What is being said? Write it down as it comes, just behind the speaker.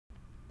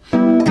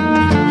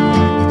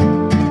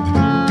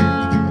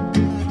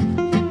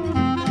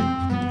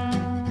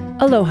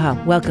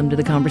Aloha. Welcome to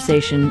The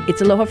Conversation.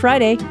 It's Aloha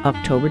Friday,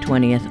 October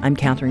 20th. I'm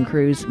Catherine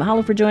Cruz.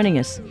 Mahalo for joining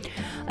us.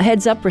 A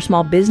heads up for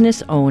small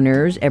business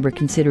owners ever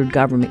considered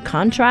government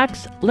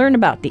contracts. Learn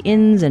about the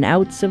ins and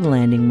outs of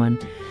landing one.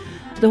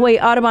 The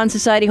Hawaiʻi Audubon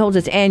Society holds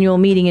its annual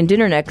meeting and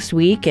dinner next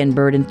week, and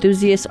bird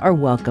enthusiasts are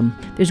welcome.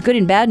 There's good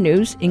and bad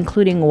news,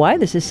 including why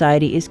the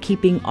Society is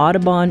keeping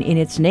Audubon in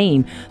its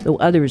name, though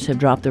others have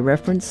dropped the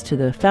reference to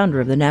the founder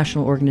of the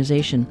national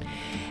organization.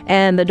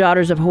 And the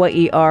Daughters of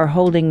Hawaiʻi are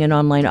holding an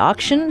online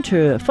auction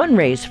to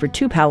fundraise for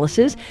 2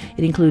 palaces.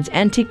 It includes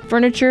antique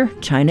furniture,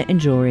 china, and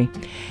jewelry.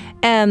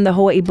 And the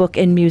Hawaii Book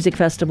and Music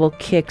Festival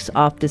kicks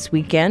off this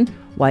weekend.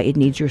 Why it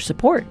needs your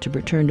support to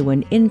return to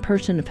an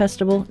in-person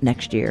festival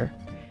next year.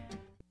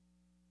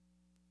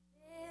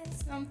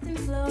 Something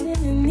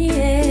floating in the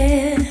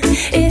air.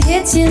 It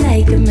hits you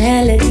like a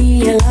melody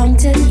you long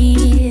to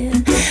hear.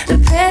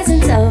 The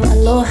presence of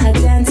aloha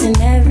dancing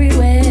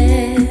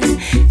everywhere,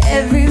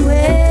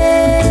 everywhere.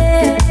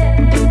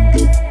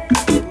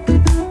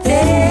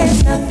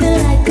 There's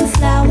nothing like a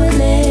flower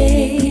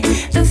lay,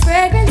 the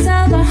fragrance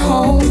of a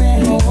home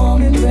and a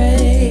warm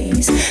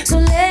embrace. So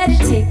let it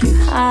take your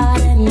heart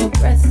and your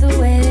breath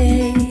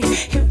away,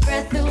 your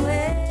breath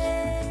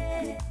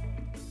away.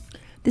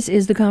 This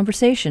is The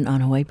Conversation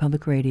on Hawaii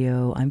Public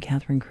Radio. I'm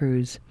Catherine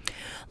Cruz.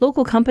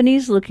 Local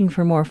companies looking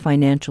for more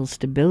financial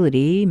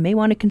stability may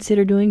want to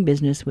consider doing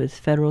business with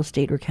federal,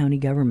 state, or county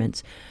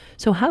governments.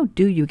 So how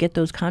do you get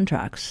those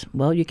contracts?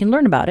 Well, you can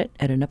learn about it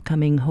at an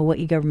upcoming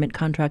Hawaii Government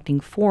Contracting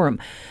Forum.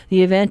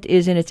 The event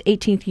is in its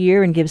 18th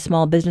year and gives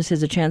small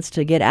businesses a chance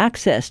to get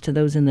access to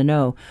those in the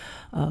know.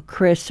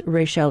 Chris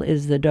Rachel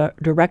is the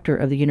director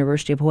of the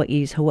University of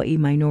Hawaii's Hawaii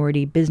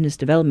Minority Business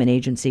Development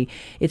Agency.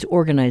 It's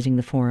organizing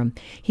the forum.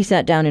 He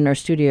sat down in our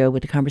studio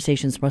with The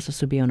Conversation's Russell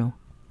Subiono.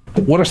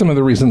 What are some of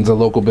the reasons a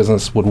local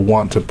business would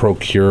want to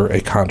procure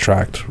a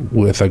contract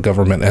with a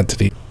government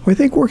entity? Well, I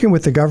think working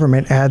with the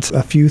government adds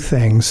a few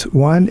things.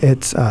 One,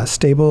 it's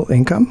stable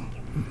income.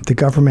 The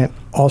government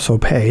also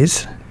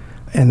pays,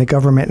 and the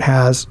government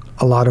has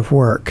a lot of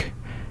work.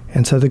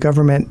 And so the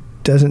government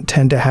doesn't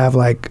tend to have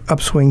like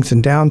upswings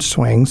and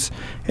downswings.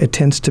 It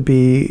tends to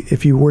be,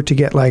 if you were to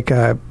get like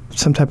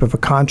some type of a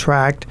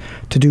contract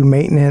to do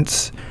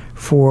maintenance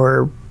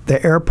for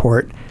the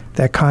airport,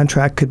 that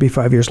contract could be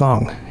 5 years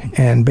long.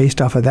 And based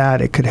off of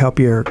that, it could help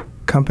your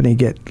company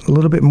get a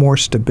little bit more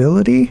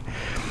stability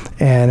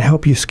and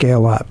help you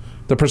scale up.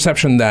 The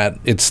perception that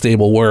it's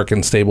stable work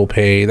and stable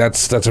pay,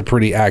 that's a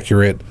pretty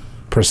accurate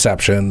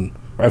perception.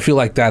 I feel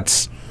like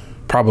that's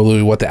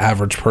probably what the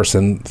average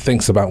person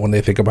thinks about when they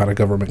think about a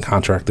government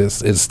contract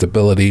is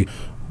stability.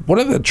 What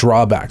are the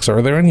drawbacks?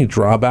 Are there any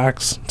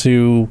drawbacks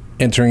to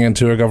entering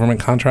into a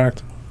government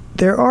contract?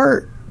 There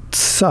are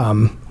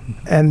some,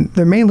 and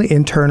they're mainly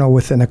internal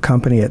within a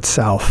company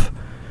itself.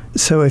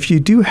 So if you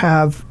do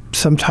have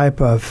some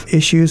type of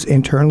issues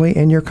internally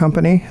in your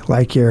company,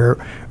 like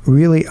you're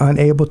really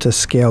unable to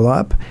scale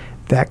up,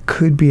 that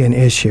could be an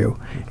issue.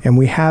 And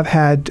we have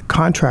had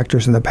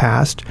contractors in the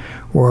past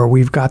where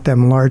we've got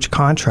them large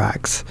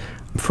contracts.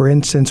 For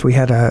instance, we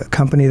had a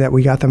company that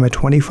we got them a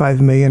 $25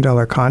 million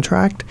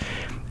contract,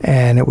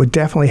 and it would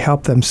definitely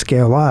help them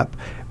scale up,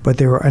 but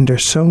they were under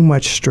so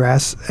much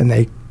stress and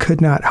they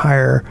could not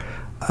hire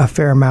a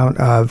fair amount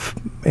of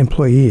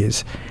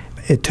employees.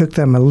 It took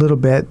them a little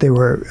bit. They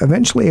were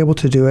eventually able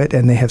to do it,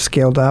 and they have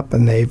scaled up,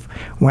 and they've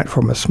went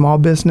from a small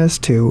business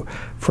to,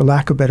 for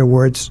lack of better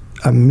words,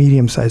 a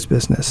medium-sized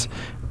business.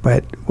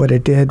 But what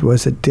it did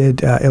was it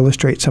did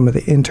illustrate some of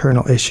the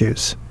internal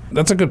issues.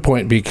 That's a good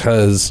point,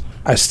 because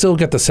I still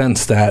get the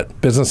sense that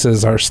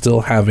businesses are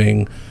still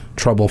having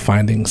trouble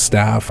finding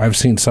staff. I've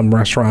seen some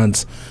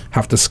restaurants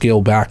have to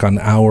scale back on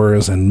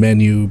hours and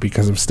menu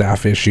because of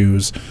staff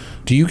issues.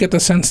 Do you get the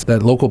sense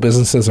that local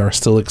businesses are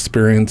still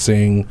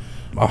experiencing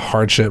a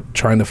hardship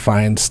trying to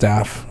find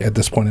staff at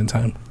this point in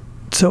time?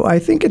 So I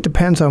think it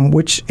depends on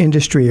which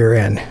industry you're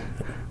in,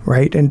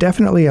 right? And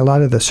definitely a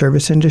lot of the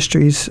service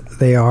industries,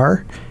 they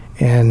are.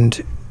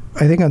 And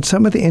I think on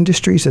some of the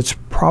industries, it's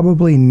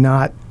probably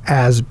not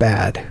as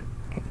bad.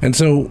 And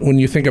so when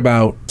you think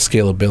about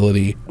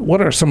scalability,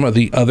 what are some of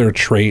the other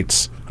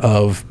traits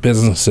of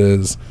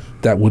businesses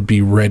that would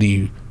be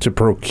ready to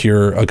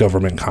procure a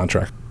government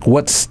contract?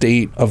 What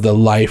state of the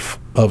life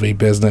of a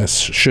business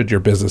should your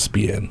business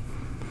be in?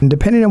 And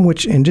depending on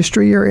which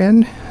industry you're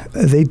in,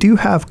 they do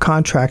have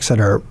contracts that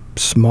are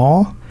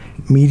small,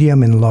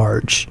 medium, and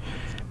large.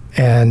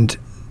 And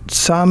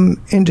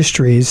some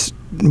industries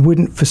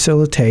wouldn't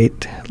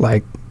facilitate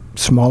like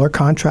smaller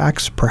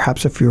contracts.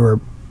 Perhaps if you were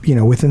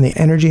within the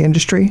energy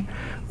industry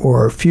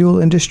or fuel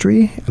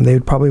industry, they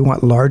would probably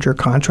want larger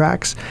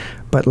contracts.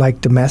 But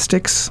like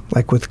domestics,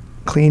 like with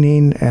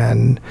cleaning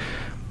and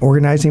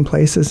organizing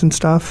places and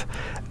stuff,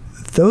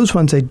 those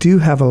ones, they do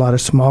have a lot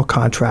of small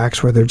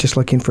contracts where they're just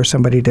looking for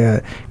somebody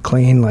to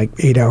clean like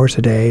 8 hours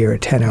a day or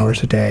 10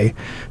 hours a day.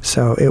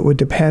 So it would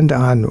depend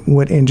on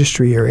what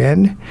industry you're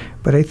in.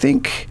 But I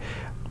think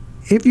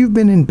if you've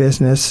been in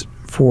business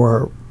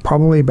for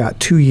probably about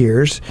 2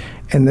 years,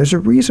 and there's a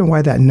reason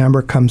why that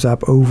number comes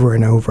up over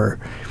and over.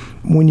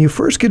 When you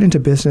first get into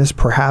business,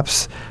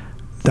 perhaps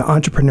the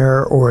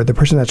entrepreneur or the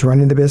person that's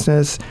running the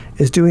business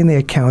is doing the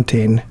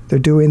accounting, they're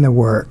doing the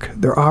work,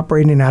 they're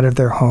operating out of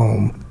their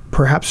home.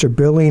 Perhaps their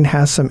billing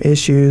has some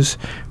issues,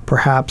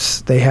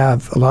 perhaps they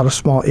have a lot of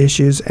small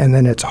issues, and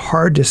then it's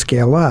hard to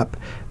scale up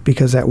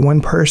because that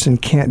one person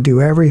can't do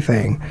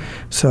everything.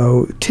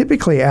 So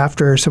typically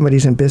after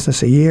somebody's in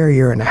business a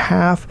year and a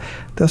half,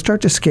 they'll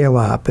start to scale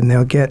up and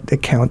they'll get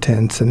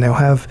accountants and they'll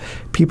have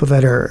people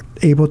that are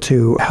able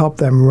to help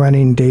them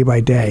running day by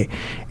day.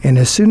 And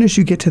as soon as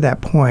you get to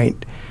that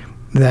point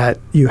that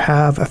you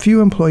have a few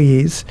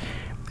employees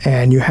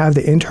and you have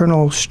the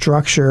internal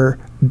structure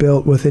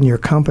built within your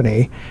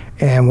company,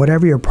 and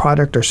whatever your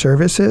product or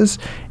service is,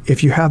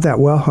 if you have that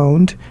well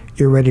honed,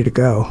 you're ready to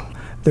go.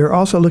 They're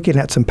also looking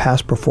at some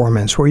past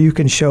performance where you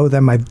can show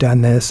them, I've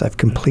done this, I've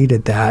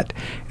completed that,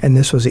 and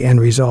this was the end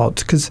result.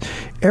 Because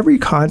every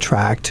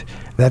contract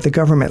that the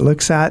government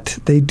looks at,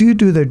 they do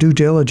their due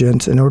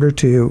diligence in order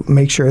to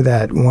make sure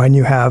that when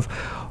you have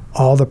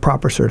all the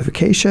proper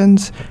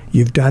certifications,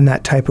 you've done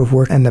that type of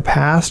work in the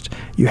past,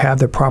 you have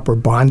the proper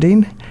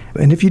bonding.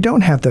 And if you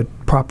don't have the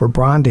proper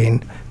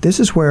bonding, this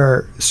is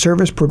where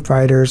service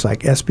providers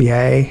like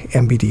SBA,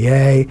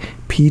 MBDA,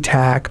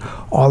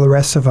 PTAC, all the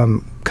rest of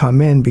them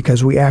come in,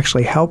 because we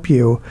actually help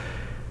you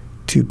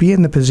to be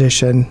in the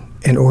position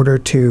in order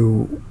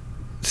to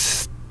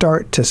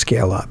start to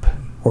scale up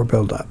or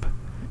build up.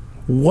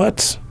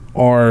 What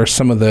are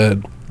some of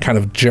the kind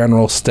of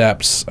general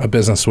steps a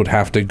business would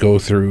have to go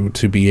through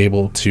to be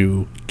able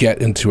to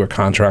get into a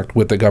contract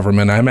with the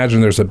government? I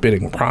imagine there's a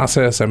bidding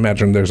process. I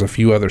imagine there's a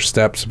few other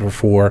steps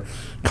before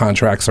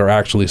contracts are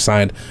actually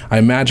signed. I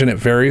imagine it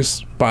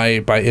varies by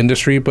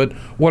industry, but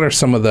what are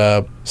some of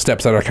the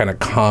steps that are kind of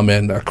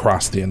common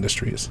across the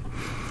industries?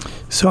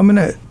 So I'm going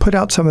to put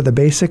out some of the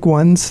basic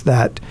ones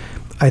that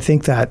I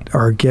think that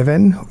are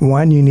given.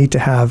 1, you need to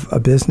have a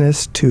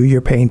business. 2,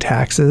 you're paying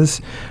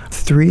taxes.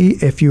 3,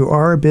 if you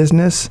are a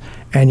business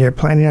and you're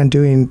planning on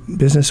doing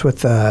business with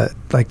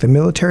the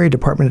military,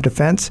 Department of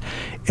Defense,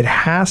 it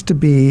has to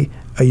be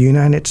a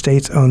United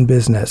States-owned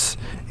business.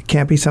 It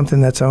can't be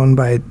something that's owned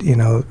by,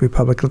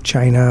 Republic of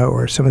China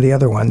or some of the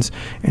other ones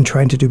and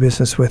trying to do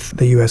business with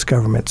the U.S.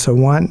 government. So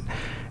 1,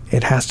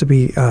 it has to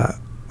be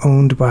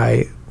owned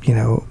by,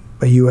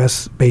 a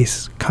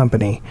U.S.-based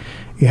company.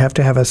 You have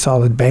to have a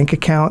solid bank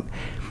account.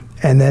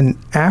 And then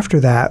after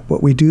that,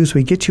 what we do is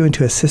we get you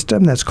into a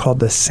system that's called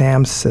the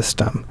SAM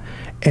system.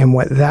 And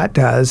what that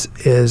does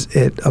is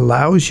it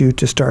allows you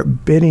to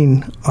start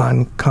bidding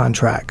on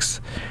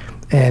contracts.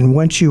 And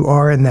once you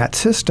are in that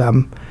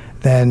system,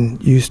 then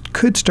you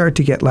could start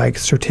to get like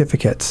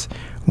certificates.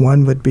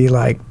 One would be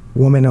like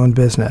woman-owned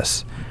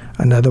business.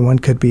 Another one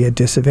could be a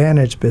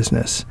disadvantaged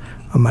business,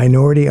 a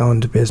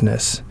minority-owned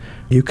business.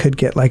 You could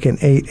get like an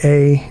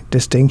 8A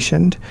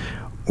distinction,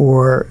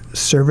 or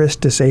service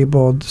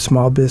disabled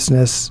small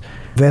business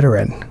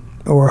veteran,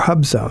 or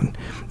hub zone.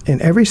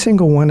 And every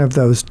single one of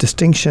those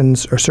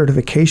distinctions or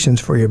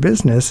certifications for your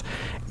business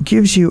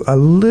gives you a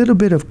little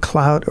bit of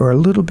clout or a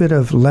little bit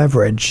of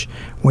leverage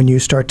when you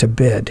start to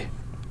bid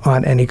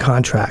on any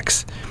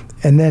contracts.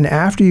 And then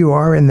after you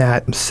are in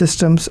that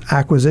Systems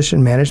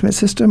Acquisition Management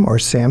System, or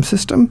SAM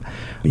system,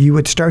 you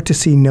would start to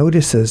see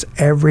notices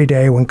every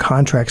day when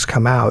contracts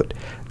come out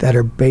that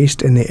are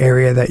based in the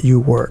area that you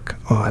work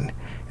on.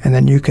 And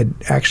then you could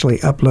actually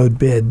upload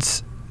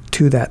bids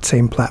to that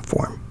same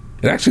platform.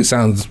 It actually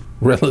sounds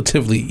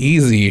relatively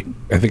easy.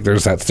 I think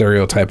there's that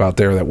stereotype out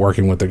there that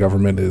working with the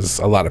government is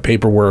a lot of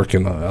paperwork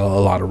and a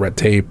lot of red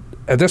tape.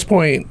 At this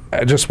point,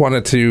 I just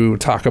wanted to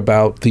talk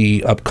about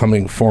the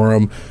upcoming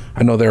forum.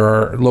 I know there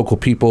are local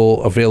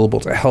people available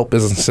to help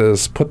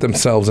businesses put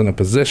themselves in a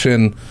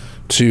position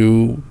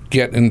to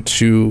get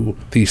into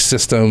the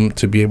system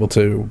to be able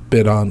to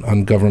bid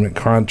on government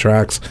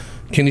contracts.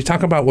 Can you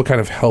talk about what kind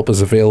of help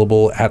is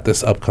available at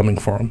this upcoming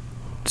forum?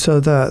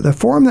 So the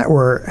forum that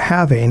we're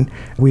having,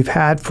 we've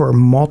had for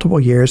multiple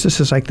years.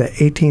 This is like the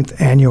 18th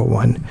annual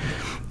one.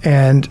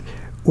 And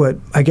what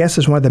I guess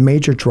is one of the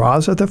major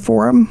draws of the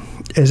forum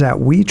is that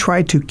we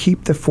try to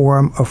keep the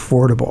forum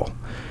affordable.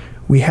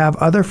 We have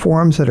other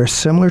forums that are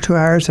similar to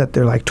ours that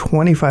they're like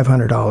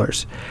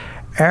 $2,500.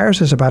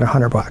 Ours is about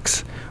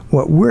 $100.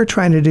 What we're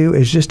trying to do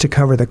is just to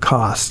cover the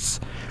costs.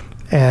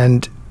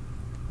 And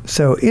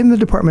so in the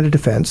Department of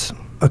Defense,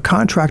 a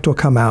contract will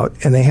come out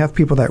and they have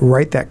people that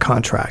write that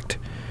contract.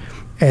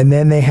 And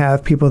then they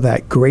have people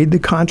that grade the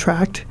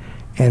contract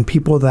and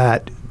people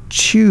that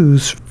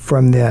choose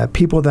from the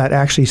people that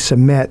actually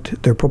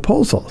submit their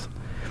proposals.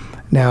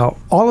 Now,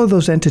 all of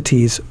those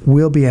entities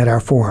will be at our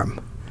forum.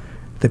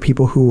 The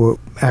people who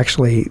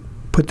actually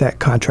put that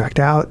contract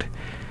out,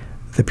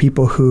 the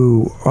people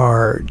who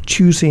are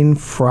choosing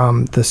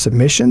from the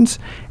submissions,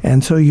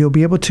 and so you'll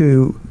be able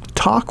to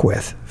talk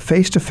with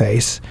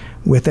face-to-face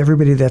with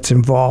everybody that's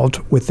involved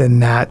within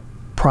that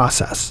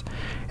process.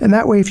 And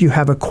that way, if you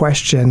have a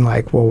question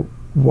like, well,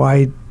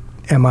 why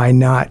am I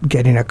not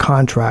getting a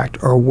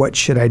contract, or what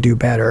should I do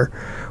better,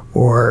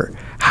 or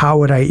how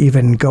would I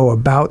even go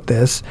about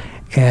this,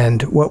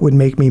 and what would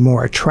make me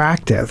more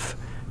attractive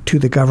to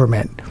the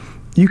government,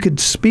 you could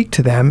speak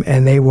to them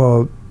and they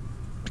will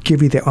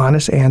give you the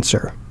honest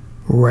answer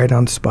right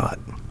on the spot.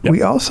 Yep.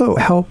 We also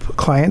help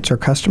clients or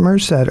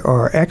customers that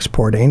are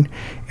exporting,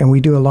 and we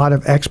do a lot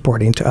of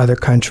exporting to other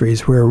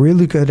countries. We're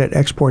really good at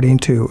exporting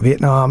to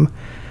Vietnam,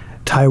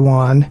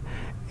 Taiwan,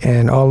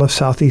 and all of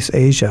Southeast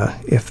Asia,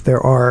 if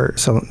there are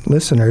some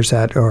listeners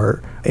that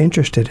are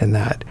interested in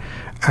that.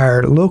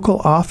 Our local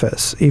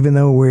office, even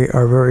though we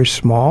are very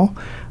small,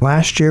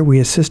 last year we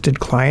assisted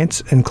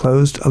clients and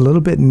closed a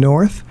little bit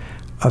north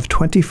of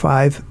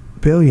 $25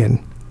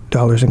 billion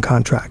in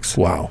contracts.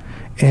 Wow.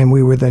 And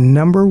we were the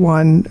number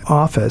one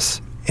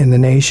office in the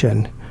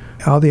nation.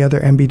 All the other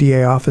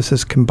MBDA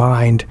offices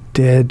combined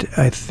did,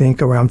 I think,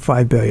 around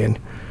 $5 billion.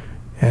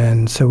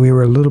 And so we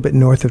were a little bit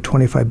north of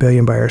 $25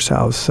 billion by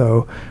ourselves.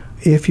 So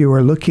if you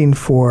are looking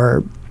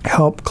for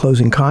help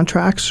closing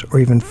contracts or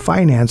even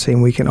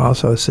financing, we can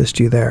also assist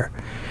you there.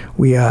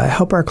 We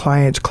help our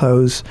clients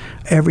close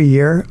every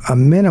year a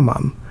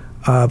minimum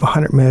of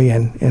 $100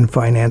 million in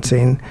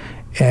financing.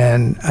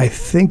 And I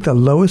think the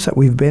lowest that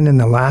we've been in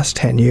the last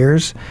 10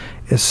 years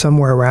is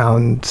somewhere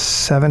around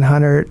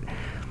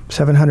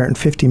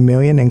 $750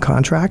 million in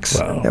contracts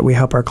that we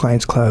help our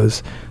clients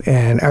close.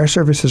 And our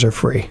services are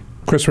free.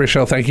 Chris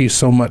Rachel, thank you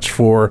so much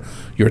for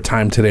your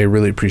time today.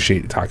 Really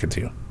appreciate talking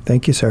to you.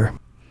 Thank you, sir.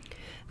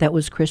 That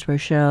was Chris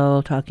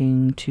Rochelle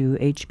talking to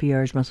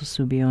HPR's Russell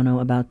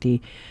Subiono about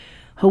the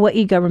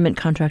Hawaii Government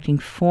Contracting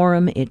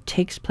Forum. It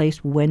takes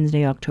place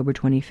Wednesday, October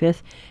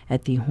 25th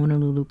at the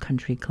Honolulu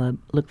Country Club.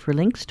 Look for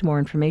links to more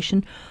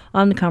information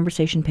on the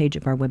conversation page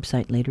of our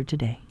website later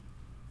today.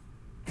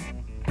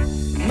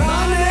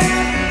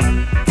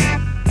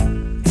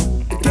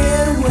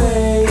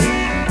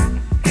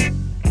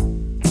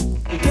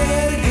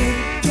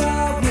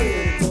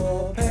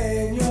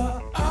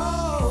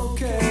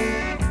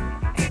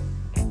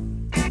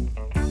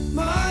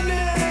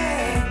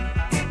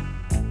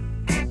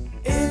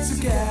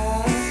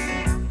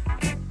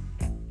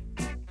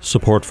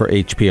 Support for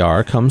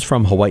HPR comes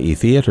from Hawaii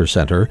Theater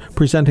Center,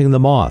 presenting The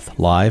Moth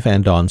live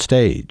and on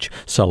stage,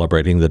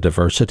 celebrating the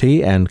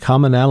diversity and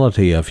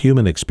commonality of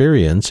human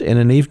experience in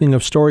an evening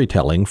of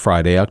storytelling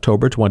Friday,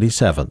 October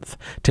 27th.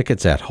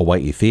 Tickets at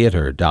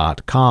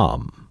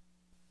hawaiitheater.com.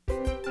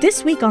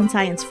 This week on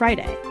Science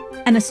Friday,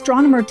 an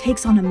astronomer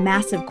takes on a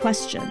massive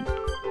question.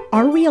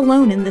 Are we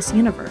alone in this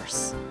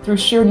universe? Through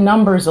sheer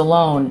numbers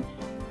alone,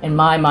 in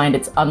my mind,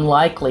 it's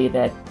unlikely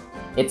that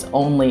it's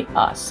only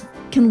us.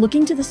 Can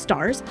looking to the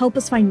stars help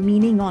us find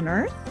meaning on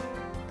Earth?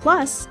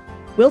 Plus,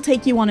 we'll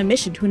take you on a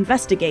mission to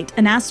investigate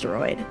an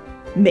asteroid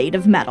made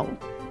of metal.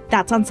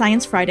 That's on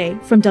Science Friday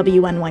from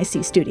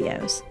WNYC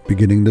Studios.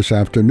 Beginning this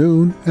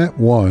afternoon at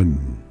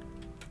 1.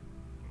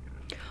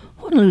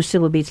 Honolulu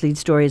Civil Beat's lead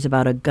story is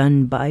about a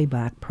gun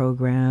buyback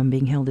program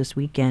being held this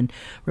weekend.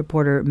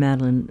 Reporter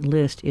Madeline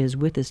List is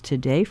with us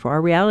today for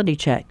our reality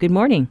check. Good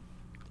morning.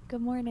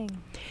 Good morning.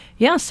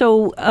 Yeah,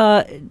 so,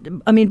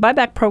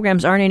 buyback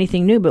programs aren't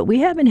anything new, but we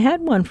haven't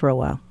had one for a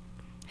while.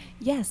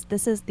 Yes,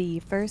 this is the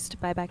first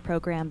buyback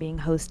program being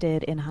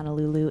hosted in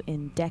Honolulu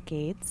in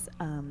decades.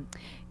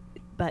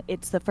 But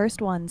it's the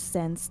first one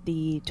since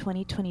the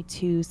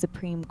 2022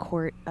 Supreme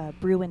Court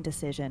Bruin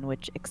decision,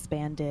 which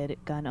expanded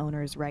gun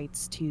owners'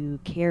 rights to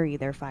carry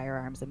their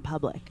firearms in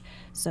public.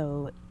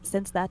 So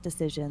since that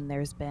decision,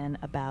 there's been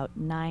about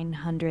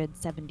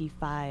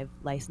 975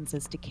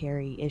 licenses to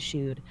carry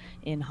issued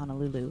in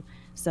Honolulu.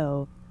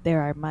 So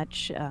there are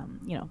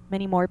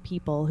many more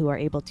people who are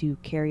able to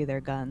carry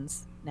their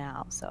guns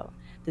now. So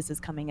this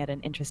is coming at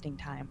an interesting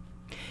time.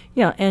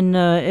 Yeah, and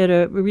at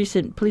a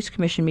recent police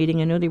commission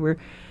meeting, I know they were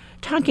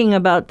talking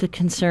about the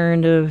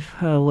concern of,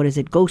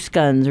 ghost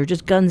guns or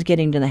just guns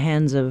getting to the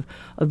hands of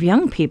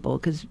young people,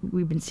 because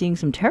we've been seeing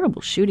some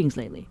terrible shootings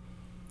lately.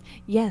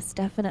 Yes,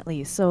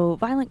 definitely. So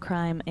violent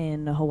crime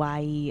in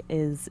Hawaii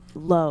is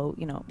low,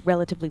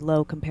 relatively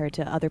low compared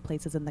to other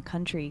places in the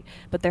country.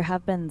 But there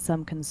have been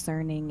some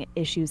concerning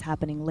issues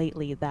happening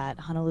lately that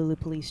Honolulu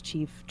Police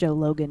Chief Joe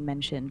Logan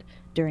mentioned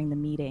during the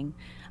meeting.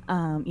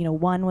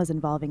 One was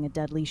involving a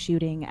deadly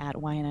shooting at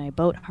Waianae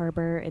Boat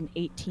Harbor. An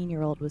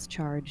 18-year-old was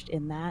charged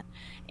in that.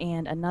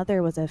 And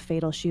another was a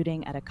fatal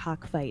shooting at a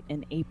cockfight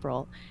in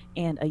April.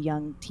 And a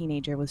young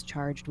teenager was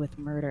charged with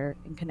murder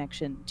in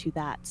connection to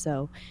that.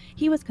 So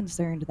he was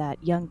concerned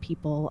that young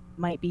people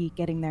might be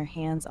getting their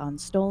hands on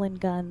stolen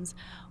guns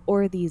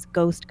or these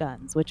ghost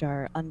guns, which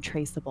are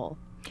untraceable.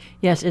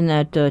 Yes, and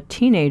that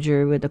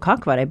teenager with the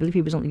cockfight, I believe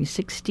he was only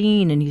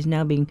 16, and he's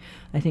now being,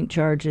 I think,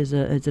 charged as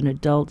an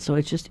adult. So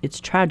it's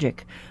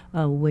tragic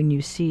when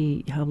you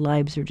see how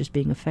lives are just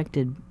being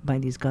affected by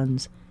these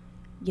guns.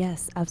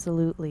 Yes,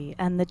 absolutely.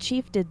 And the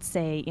chief did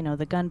say,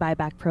 the gun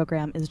buyback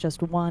program is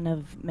just one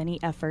of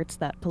many efforts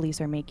that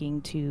police are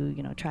making to,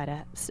 try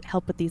to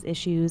help with these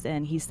issues.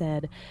 And he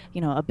said,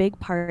 a big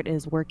part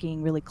is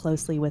working really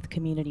closely with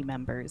community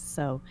members.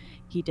 So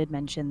he did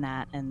mention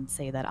that and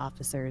say that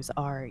officers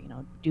are,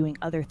 doing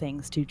other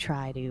things to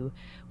try to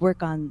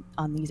work on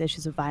these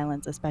issues of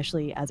violence,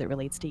 especially as it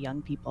relates to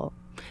young people.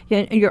 Yeah,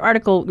 and your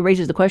article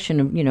raises the question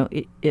of,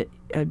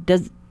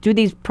 do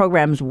these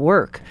programs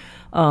work?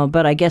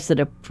 But I guess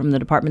that from the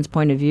department's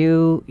point of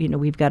view,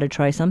 we've got to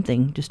try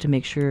something just to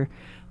make sure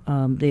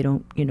they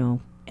don't,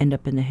 end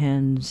up in the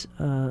hands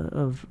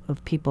of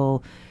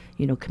people,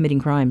 committing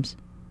crimes.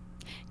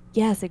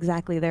 Yes,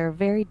 exactly. There are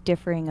very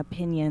differing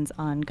opinions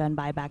on gun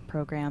buyback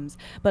programs,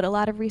 but a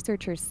lot of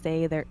researchers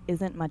say there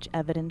isn't much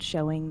evidence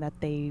showing that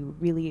they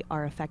really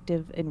are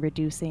effective in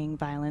reducing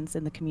violence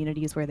in the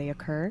communities where they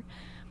occur.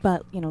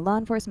 But, law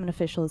enforcement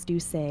officials do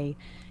say,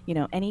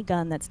 any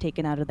gun that's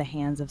taken out of the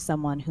hands of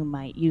someone who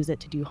might use it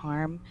to do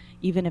harm,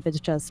 even if it's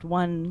just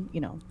one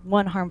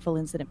harmful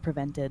incident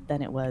prevented,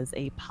 then it was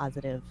a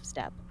positive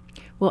step.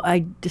 Well,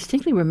 I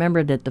distinctly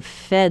remember that the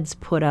feds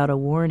put out a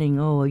warning,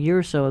 a year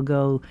or so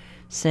ago,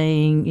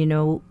 saying,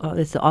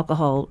 it's the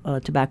Alcohol,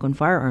 Tobacco, and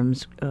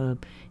Firearms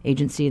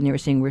Agency, and they were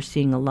saying we're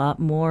seeing a lot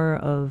more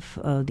of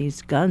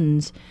these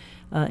guns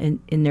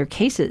in their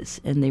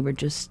cases, and they were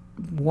just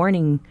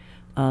warning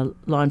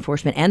law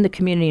enforcement and the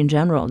community in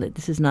general that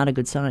this is not a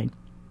good sign.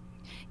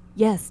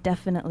 Yes,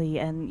 definitely.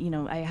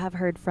 And, I have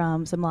heard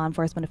from some law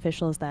enforcement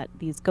officials that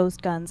these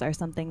ghost guns are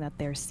something that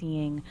they're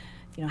seeing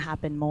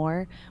happen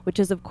more, which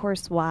is of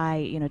course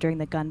why, during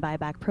the gun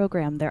buyback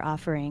program, they're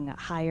offering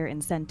higher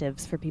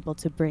incentives for people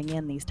to bring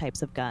in these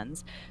types of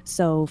guns.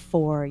 So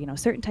for,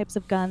 certain types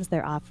of guns,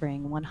 they're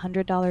offering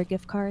 $100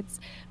 gift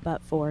cards,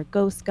 but for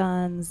ghost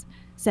guns,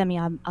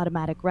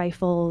 semi-automatic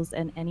rifles,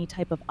 and any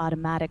type of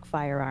automatic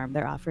firearm,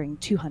 they're offering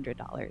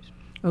 $200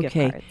 gift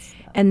cards.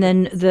 And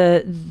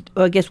then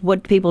I guess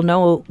what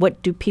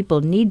do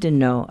people need to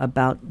know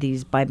about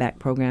these buyback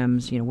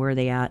programs? Where are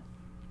they at?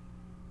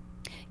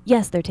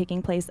 Yes, they're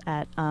taking place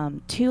at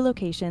 2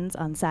 locations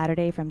on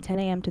Saturday from 10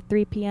 a.m. to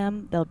 3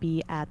 p.m. They'll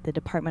be at the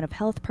Department of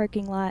Health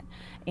parking lot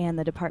and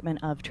the Department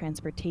of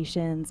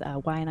Transportation's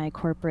Y&I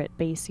corporate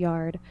base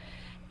yard.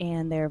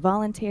 And they're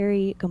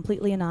voluntary,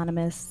 completely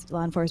anonymous.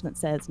 Law enforcement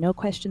says no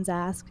questions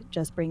asked.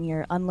 Just bring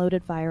your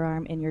unloaded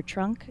firearm in your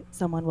trunk.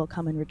 Someone will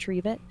come and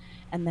retrieve it.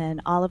 And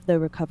then all of the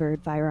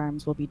recovered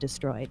firearms will be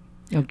destroyed.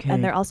 Okay.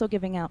 And they're also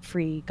giving out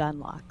free gun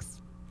locks.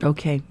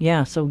 Okay,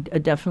 yeah, so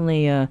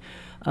definitely an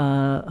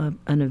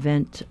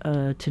event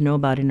to know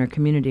about in our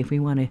community if we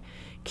want to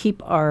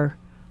keep our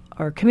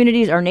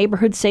communities, our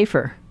neighborhoods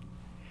safer.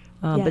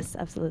 Yes,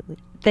 absolutely.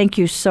 Thank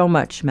you so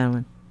much,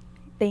 Madeline.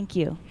 Thank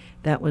you.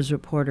 That was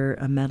reporter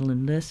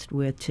Madeline List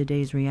with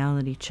today's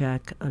reality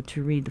check.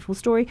 To read the full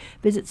story,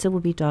 visit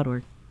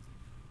civilbeat.org.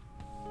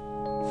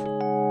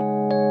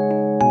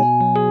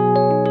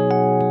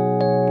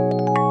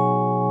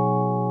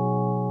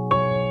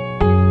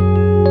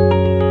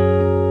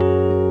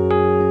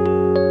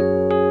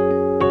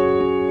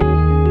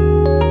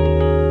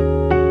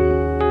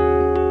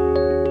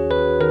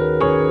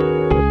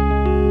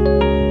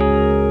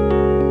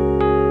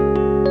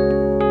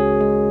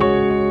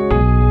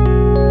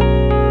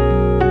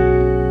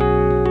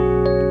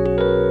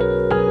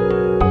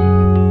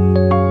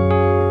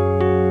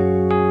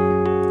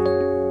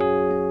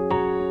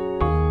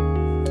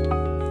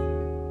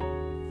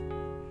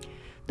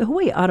 The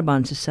Hawaii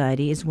Audubon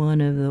Society is one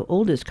of the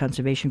oldest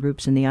conservation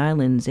groups in the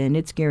islands, and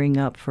it's gearing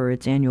up for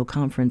its annual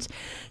conference.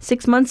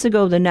 6 months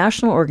ago, the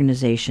national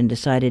organization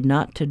decided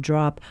not to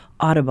drop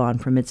Audubon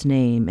from its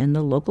name, and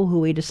the local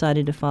hui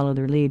decided to follow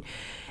their lead.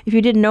 If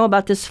you didn't know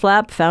about this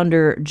flap,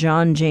 founder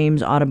John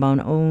James Audubon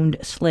owned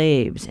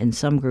slaves, and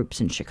some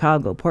groups in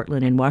Chicago,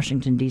 Portland, and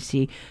Washington,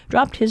 D.C.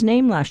 dropped his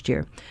name last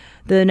year.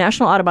 The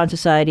National Audubon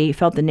Society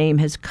felt the name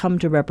has come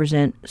to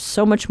represent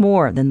so much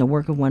more than the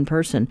work of one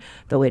person,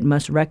 though it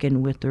must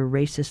reckon with their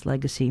racist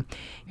legacy.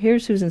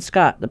 Here's Susan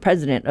Scott, the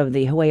president of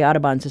the Hawaii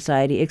Audubon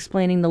Society,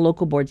 explaining the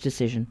local board's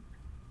decision.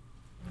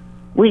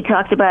 We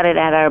talked about it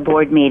at our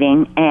board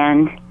meeting,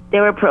 and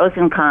there were pros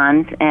and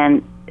cons,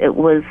 and it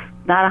was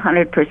not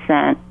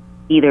 100%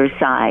 either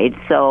side,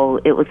 so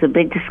it was a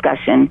big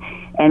discussion,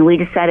 and we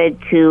decided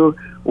to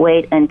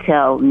wait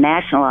until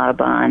National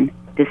Audubon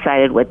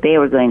decided what they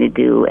were going to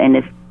do, and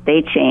if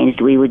they changed,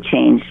 we would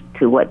change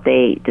to what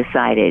they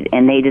decided,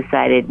 and they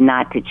decided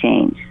not to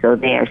change, so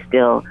they are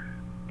still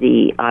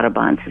the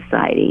Audubon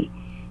Society,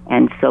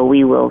 and so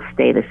we will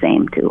stay the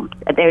same too.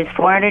 There's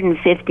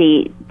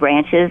 450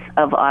 branches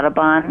of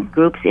Audubon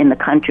groups in the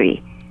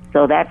country,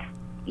 so that's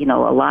a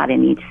lot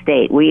in each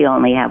state. We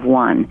only have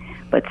one,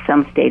 but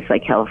some states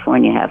like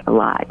California have a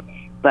lot,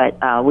 but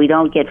we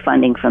don't get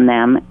funding from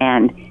them,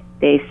 and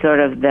they sort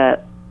of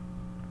the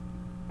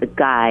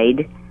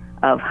guide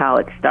of how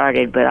it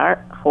started, but our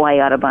Hawaii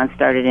Audubon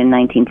started in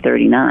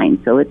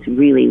 1939, so it's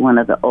really one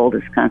of the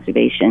oldest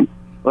conservation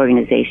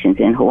organizations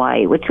in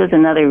Hawaii, which was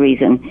another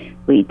reason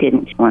we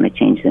didn't want to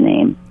change the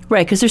name.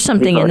 Right, because there's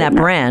something in that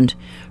brand,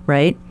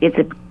 right?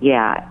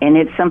 And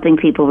it's something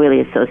people really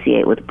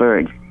associate with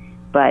birds.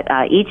 But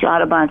each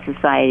Audubon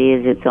Society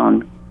is its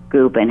own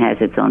group and has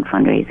its own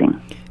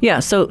fundraising. Yeah,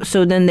 so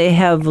then they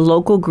have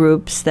local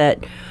groups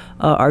that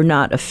are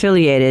not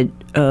affiliated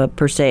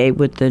per se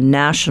with the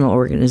national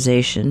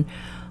organization,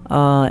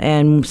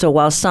 and so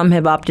while some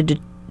have opted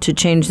to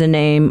change the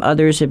name,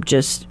 others have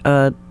just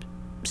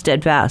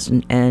steadfast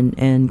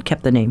and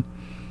kept the name.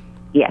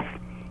 Yes,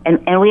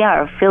 and we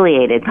are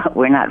affiliated, but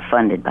we're not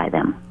funded by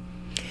them.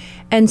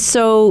 And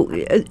so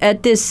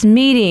at this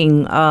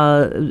meeting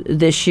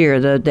this year,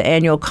 the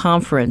annual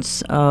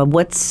conference,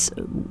 what's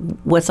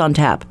on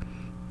tap?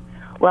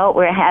 Well,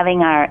 we're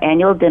having our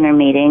annual dinner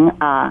meeting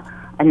on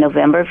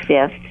November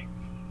 5th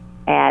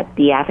at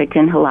the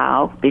Atherton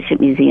Halal Bishop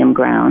Museum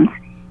grounds.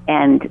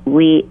 And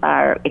we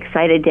are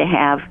excited to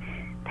have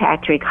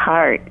Patrick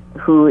Hart,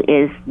 who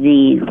is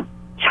the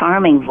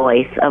charming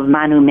voice of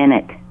Manu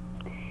Minute.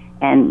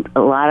 And a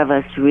lot of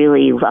us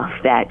really love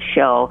that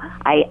show.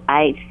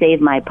 I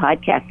save my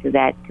podcast to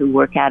that to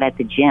work out at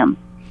the gym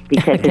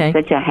because it's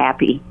such a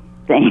happy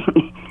thing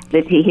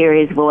that to hear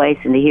his voice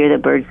and to hear the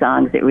bird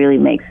songs, it really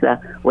makes the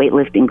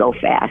weightlifting go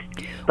fast.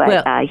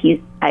 But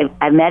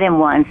I've met him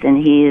once, and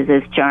he is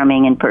as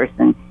charming in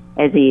person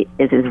as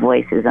his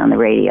voice is on the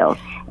radio.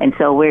 And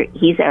so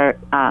he's our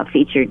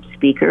featured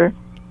speaker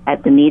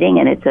at the meeting,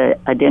 and it's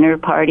a dinner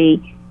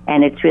party,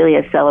 and it's really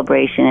a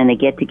celebration and a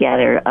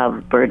get-together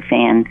of bird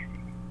fans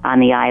on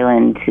the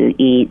island to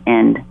eat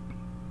and,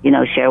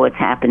 share what's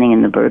happening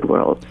in the bird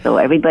world. So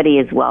everybody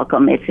is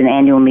welcome. It's an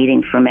annual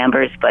meeting for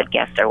members, but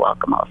guests are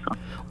welcome also.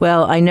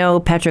 Well, I know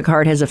Patrick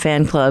Hart has a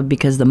fan club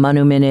because the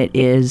Manu Minute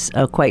is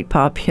quite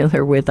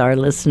popular with our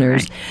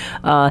listeners.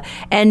 Right.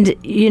 And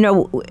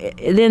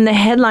in the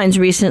headlines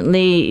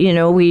recently,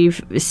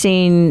 we've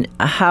seen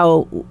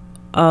how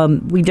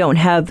we don't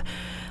have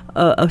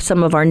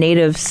some of our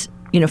natives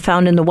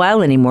found in the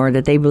wild anymore,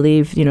 that they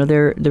believe,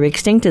 they're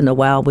extinct in the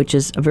wild, which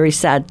is a very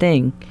sad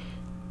thing.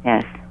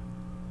 Yes.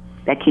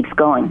 That keeps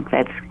going.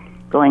 That's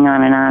going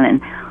on.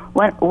 And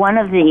one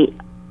of the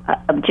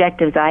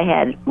objectives I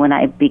had when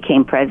I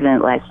became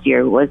president last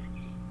year was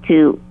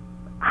to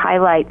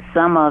highlight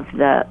some of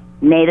the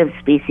native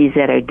species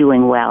that are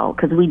doing well,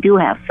 because we do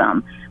have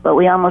some, but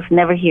we almost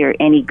never hear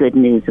any good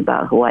news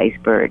about Hawaii's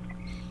birds.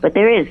 But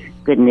there is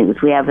good news.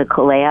 We have the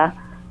Kolea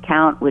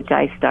count, which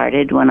I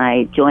started when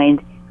I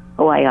joined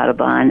Hawaii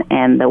Audubon,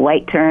 and the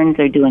white terns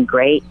are doing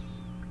great.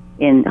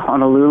 In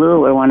Honolulu,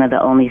 we're one of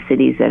the only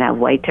cities that have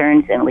white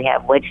terns, and we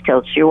have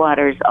wedge-tailed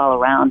shearwaters all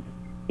around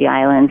the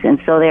islands. And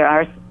so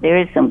there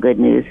is some good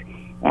news.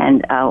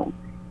 And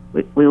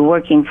we're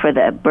working for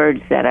the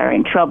birds that are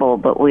in trouble,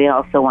 but we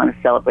also want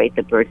to celebrate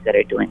the birds that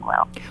are doing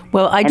well.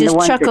 Well, I just the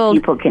ones chuckled.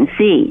 That people can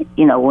see,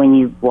 when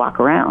you walk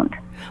around.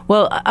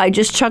 Well, I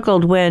just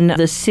chuckled when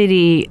the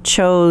city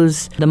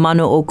chose the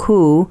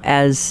Manu'oku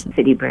as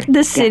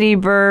city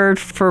bird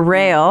for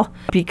rail,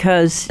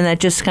 because that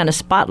just kind of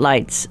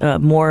spotlights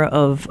more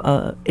of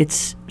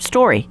its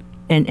story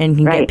and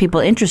can get people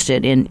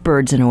interested in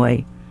birds in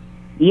Hawaii.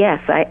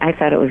 Yes, I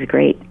thought it was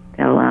great.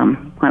 They'll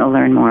want to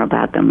learn more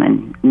about them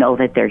and know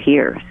that they're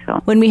here.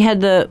 So when we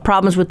had the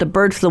problems with the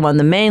bird flu on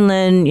the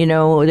mainland,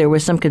 there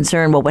was some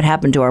concern, what would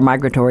happen to our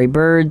migratory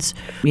birds?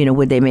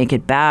 Would they make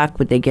it back?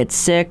 Would they get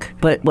sick?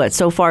 But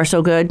so far,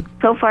 so good?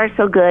 So far,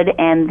 so good.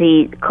 And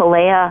the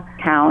Kolea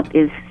count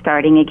is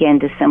starting again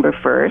December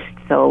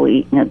 1st. So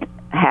we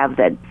have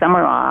that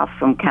summer off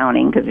from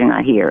counting because they're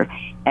not here.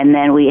 And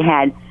then we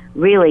had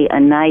really a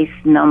nice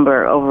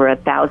number, over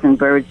 1,000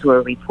 birds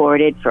were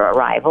reported for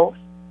arrivals.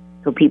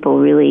 So people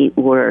really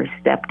were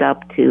stepped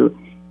up to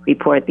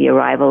report the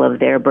arrival of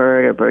their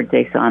bird or birds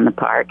they saw in the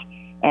park.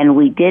 And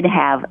we did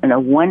have a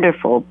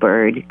wonderful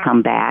bird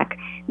come back.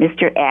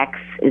 Mr. X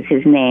is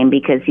his name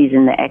because he's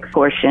in the X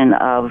portion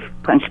of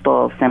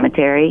Punchbowl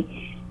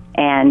Cemetery.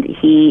 And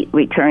he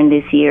returned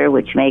this year,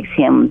 which makes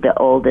him the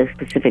oldest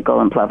Pacific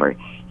golden plover.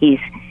 He's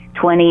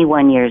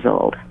 21 years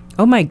old.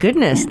 Oh, my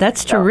goodness.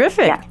 That's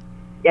terrific. Yeah,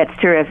 that's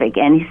terrific.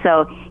 And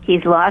so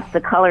he's lost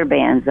the color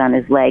bands on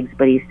his legs,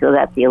 but he's still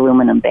got the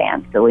aluminum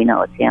bands, so we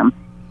know it's him.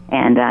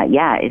 And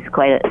it's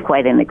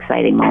quite an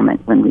exciting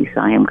moment when we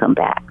saw him come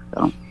back.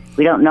 So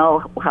we don't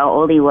know how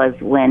old he was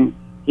when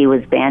he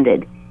was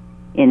banded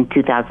in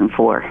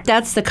 2004.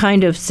 That's the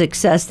kind of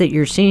success that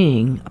you're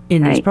seeing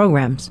in these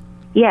programs.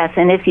 Yes,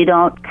 and if you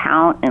don't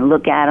count and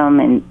look at them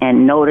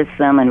and notice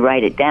them and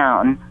write it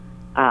down,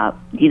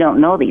 you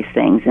don't know these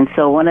things. And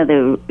so one of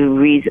the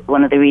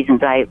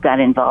reasons I got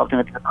involved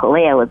with the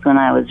Kolea was when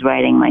I was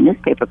writing my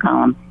newspaper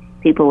column,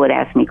 people would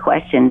ask me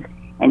questions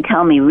and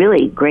tell me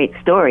really great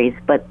stories,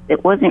 but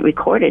it wasn't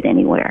recorded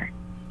anywhere.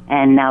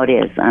 And now it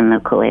is on the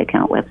Kolea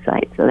Count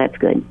website, so that's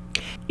good.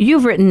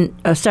 You've written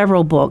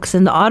several books,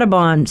 and the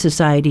Audubon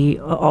Society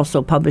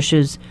also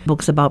publishes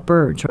books about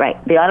birds.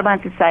 Right. The Audubon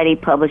Society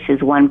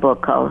publishes one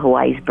book called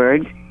Hawaii's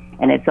Birds,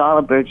 and it's all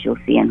the birds you'll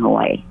see in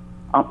Hawaii,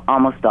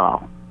 almost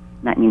all.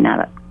 Not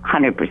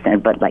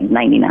 100%, but like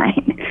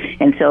 99.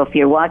 And so if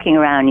you're walking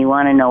around and you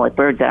want to know what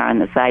birds are on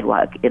the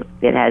sidewalk,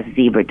 it has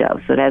zebra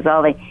doves. So it has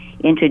all the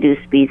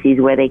introduced species,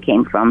 where they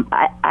came from.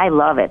 I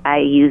love it. I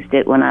used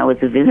it when I was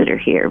a visitor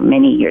here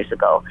many years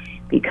ago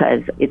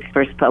because it's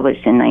first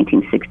published in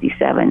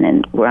 1967,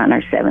 and we're on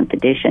our 7th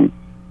edition.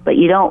 But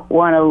you don't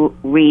want to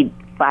read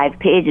 5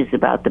 pages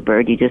about the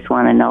bird. You just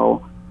want to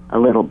know a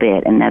little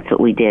bit, and that's what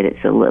we did.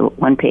 It's a little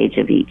 1 page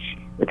of each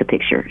with a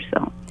picture.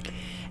 So.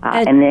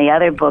 And the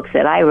other books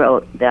that I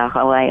wrote, the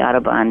Hawaii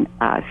Audubon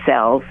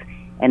sells,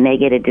 and they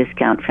get a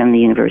discount from the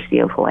University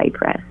of Hawaii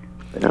Press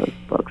for those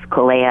books,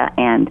 Kolea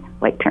and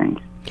White Terns.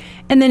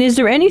 And then is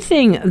there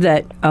anything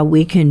that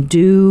we can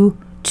do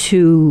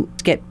to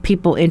get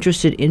people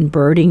interested in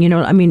birding?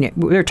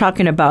 We're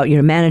talking about,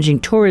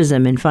 managing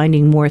tourism and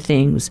finding more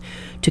things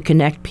to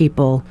connect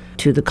people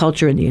to the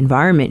culture and the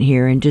environment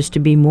here, and just to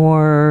be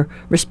more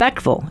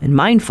respectful and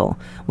mindful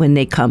when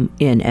they come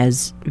in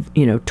as,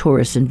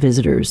 tourists and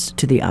visitors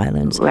to the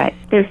islands. Right.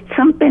 There's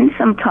been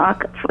some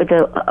talk for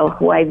the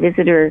Hawaii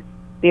Visitor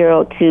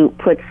Bureau to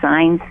put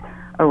signs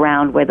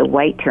around where the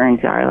white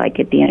terns are, like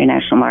at the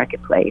International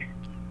Marketplace,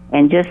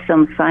 and just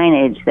some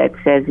signage that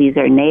says these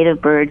are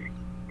native birds.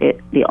 We're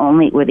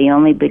the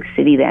only big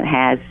city that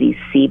has these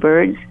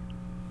seabirds.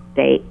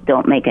 They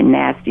don't make a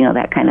nest,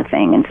 that kind of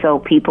thing. And so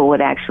people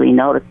would actually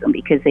notice them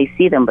because they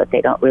see them, but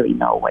they don't really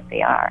know what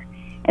they are.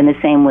 And the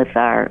same with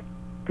our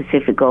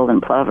Pacific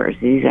golden plovers.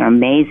 These are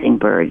amazing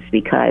birds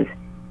because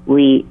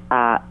Hawaii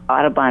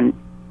Audubon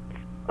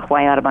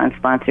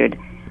sponsored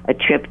a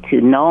trip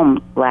to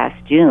Nome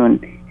last June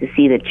to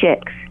see the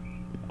chicks.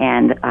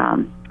 And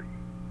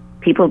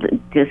people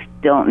just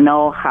don't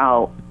know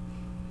how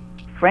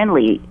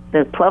friendly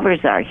the plovers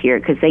are here,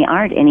 because they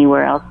aren't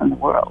anywhere else in the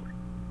world.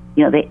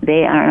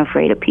 They aren't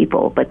afraid of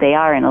people, but they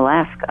are in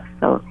Alaska.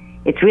 So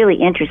it's really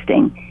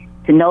interesting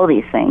to know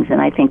these things,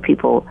 and I think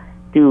people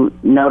do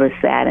notice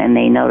that, and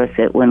they notice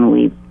it when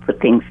we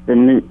put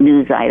the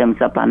news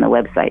items up on the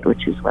website,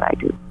 which is what I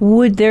do.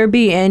 Would there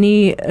be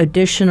any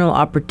additional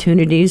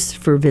opportunities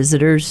for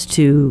visitors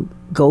to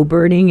go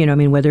birding?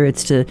 Whether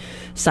it's to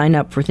sign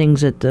up for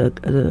things at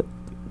the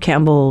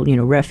Campbell,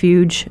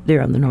 Refuge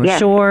there on the North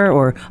Shore,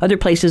 or other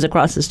places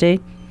across the state?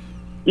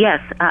 Yes.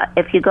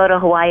 If you go to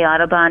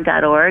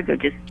hawaiiaudubon.org or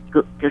just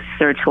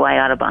search Hawaii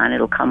Audubon,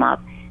 it'll come up.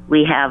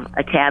 We have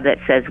a tab that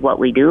says what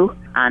we do.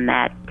 On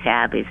that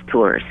tab is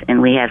tours,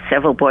 and we have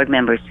several board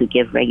members who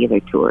give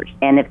regular tours.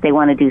 And if they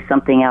want to do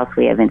something else,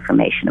 we have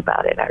information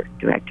about it. Our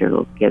director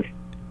will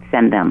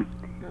send them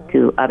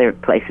to other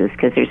places,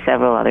 because there's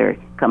several other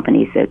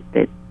companies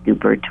that do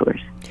bird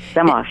tours,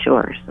 some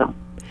offshore. So.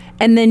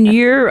 And then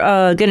you're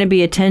going to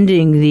be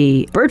attending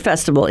the Bird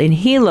Festival in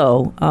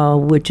Hilo,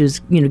 which is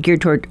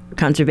geared toward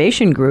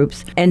conservation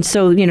groups. And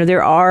so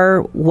there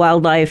are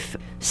wildlife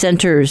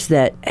centers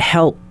that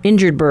help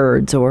injured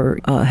birds or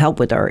help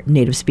with our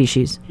native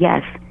species.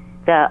 Yes,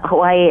 the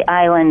Hawaii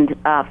Island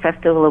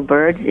Festival of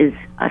Birds is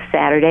a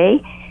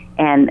Saturday,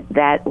 and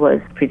that was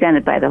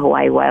presented by the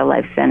Hawaii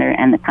Wildlife Center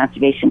and the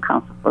Conservation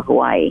Council for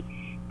Hawaii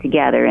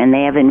together, and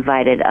they have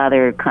invited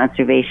other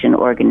conservation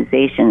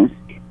organizations.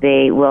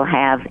 They will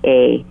have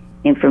a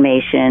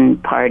information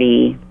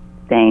party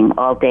thing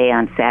all day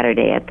on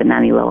Saturday at the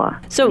Naniloa.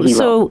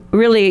 So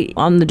really,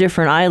 on the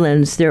different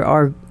islands, there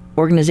are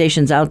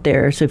organizations out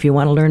there. So if you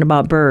want to learn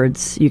about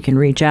birds, you can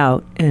reach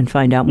out and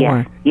find out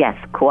more. Yes,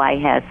 Kauai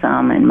has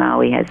some, and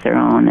Maui has their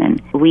own,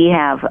 and we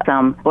have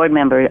some board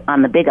members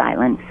on the Big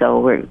Island. So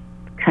we're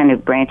kind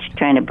of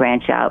trying to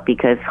branch out,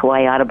 because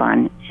Hawaii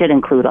Audubon should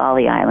include all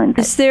the islands.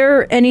 Is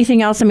there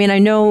anything else? I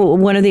know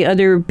one of the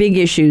other big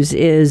issues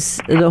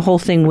is the whole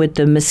thing with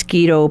the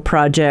mosquito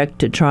project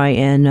to try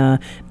and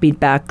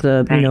beat back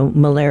the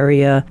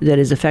malaria that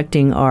is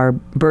affecting our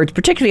birds,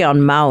 particularly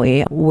on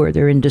Maui, where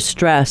they're in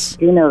distress.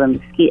 You know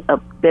a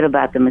bit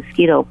about the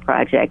mosquito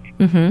project,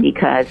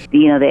 because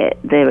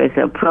there was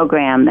a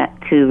program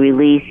to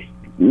release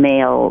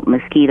male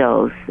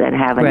mosquitoes that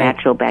have a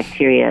natural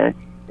bacteria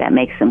that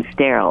makes them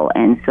sterile,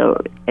 and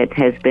so it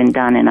has been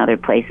done in other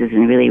places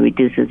and really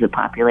reduces the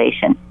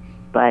population.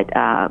 But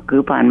a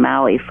group on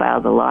Maui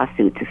filed a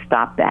lawsuit to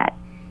stop that,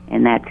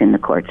 and that's in the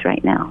courts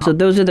right now. So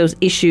those are those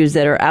issues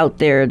that are out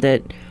there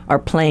that are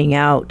playing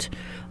out.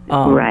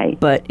 Right.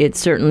 But it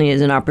certainly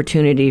is an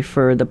opportunity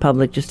for the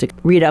public just to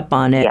read up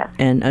on it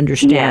and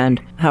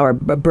understand how our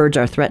birds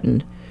are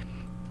threatened.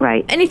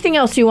 Right. Anything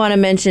else you want to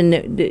mention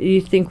that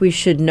you think we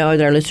should know,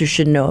 that our listeners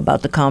should know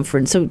about the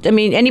conference? So,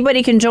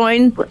 anybody can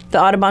join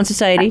the Audubon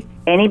Society?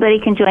 Anybody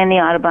can join the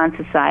Audubon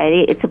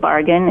Society. It's a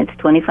bargain. It's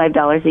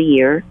 $25 a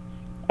year.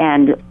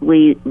 And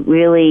we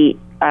really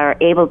are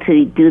able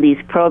to do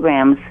these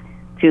programs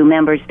through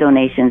members'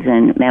 donations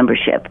and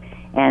membership.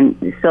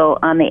 And so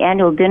on the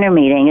annual dinner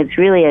meeting, it's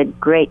really a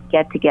great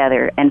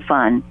get-together and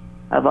fun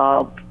of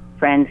all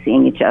friends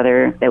seeing each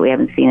other that we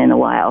haven't seen in a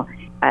while.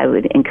 I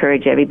would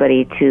encourage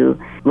everybody to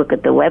look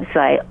at the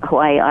website,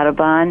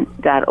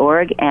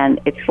 hawaiiaudubon.org, and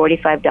it's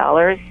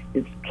 $45.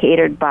 It's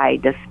catered by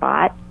The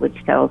Spot,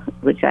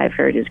 which I've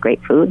heard is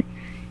great food,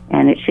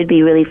 and it should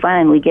be really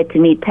fun. And we get to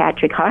meet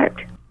Patrick Hart.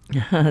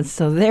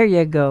 So there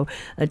you go,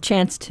 a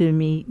chance to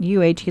meet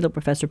UH Hilo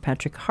Professor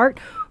Patrick Hart,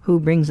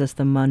 who brings us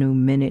the Manu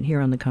Minute here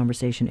on The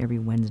Conversation every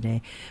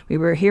Wednesday. We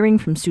were hearing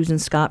from Susan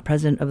Scott,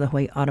 president of the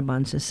Hawaii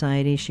Audubon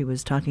Society. She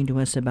was talking to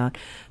us about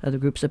the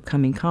group's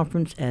upcoming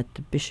conference at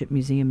the Bishop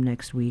Museum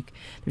next week.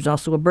 There's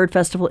also a bird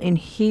festival in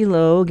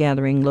Hilo,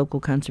 gathering local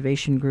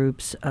conservation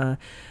groups to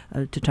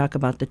talk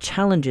about the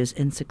challenges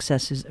and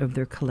successes of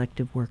their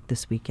collective work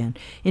this weekend.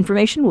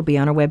 Information will be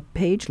on our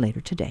webpage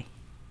later today.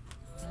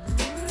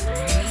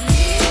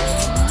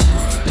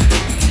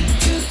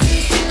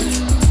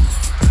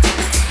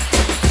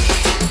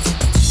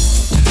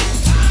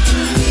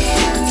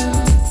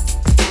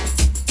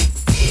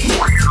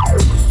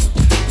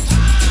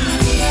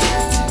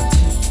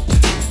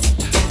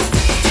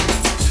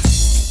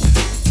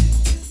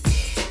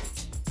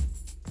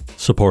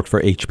 Support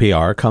for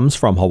HPR comes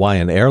from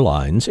Hawaiian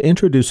Airlines,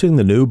 introducing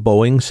the new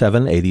Boeing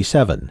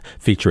 787,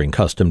 featuring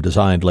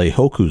custom-designed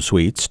Leihoku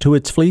suites to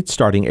its fleet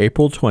starting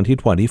April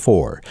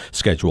 2024.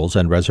 Schedules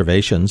and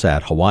reservations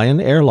at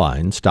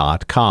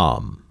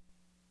hawaiianairlines.com.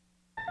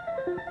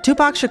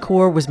 Tupac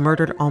Shakur was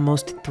murdered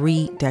almost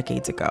 3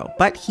 decades ago,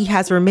 but he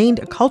has remained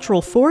a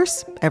cultural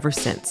force ever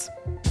since.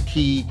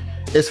 He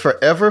is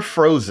forever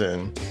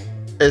frozen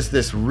as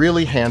this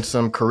really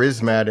handsome,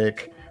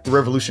 charismatic,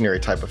 revolutionary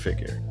type of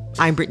figure.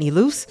 I'm Brittany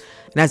Luce,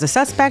 and as a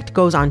suspect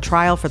goes on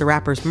trial for the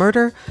rapper's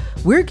murder,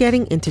 we're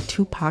getting into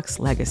Tupac's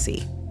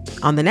legacy.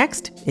 On the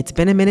next, It's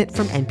Been a Minute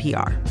from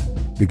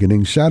NPR.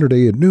 Beginning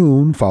Saturday at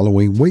noon,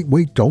 following Wait,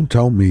 Wait, Don't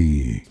Tell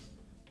Me.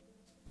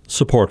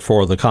 Support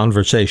for the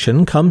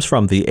conversation comes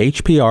from the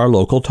HPR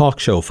Local Talk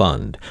Show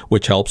Fund,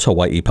 which helps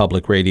Hawaii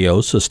Public Radio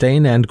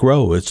sustain and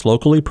grow its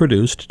locally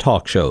produced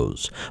talk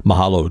shows.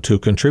 Mahalo to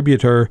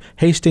contributor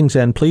Hastings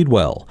and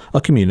Pleadwell, a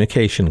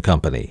communication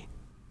company.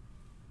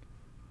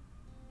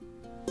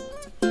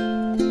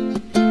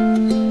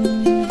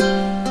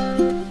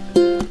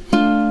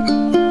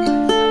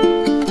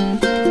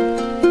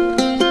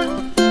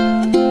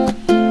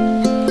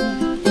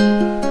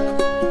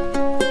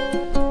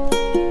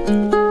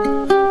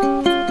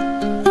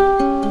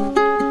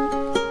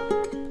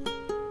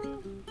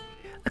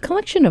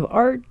 Of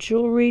art,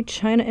 jewelry,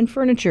 china, and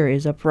furniture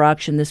is up for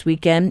auction this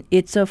weekend.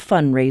 It's a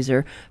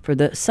fundraiser for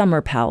the Summer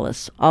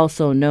Palace,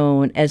 also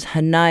known as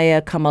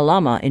Hanaya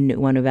Kamalama in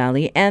Nuuanu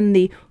Valley, and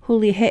the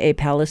Hulihe'e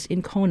Palace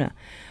in Kona.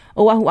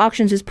 Oahu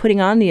Auctions is putting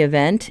on the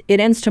event. It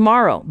ends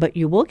tomorrow, but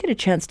you will get a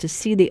chance to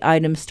see the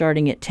items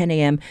starting at 10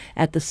 a.m.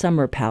 at the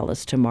Summer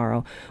Palace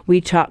tomorrow.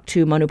 We talked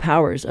to Manu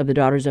Powers of the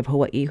Daughters of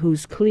Hawaii,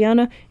 whose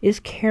kuleana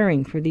is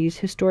caring for these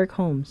historic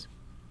homes.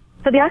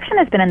 So the auction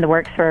has been in the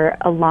works for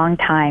a long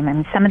time,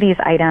 and some of these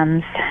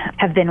items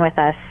have been with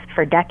us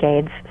for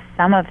decades,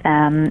 some of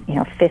them,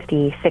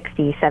 50,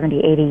 60, 70,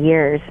 80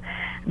 years.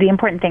 The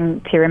important thing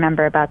to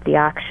remember about the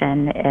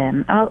auction,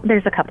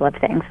 there's a couple of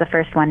things. The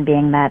first one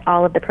being that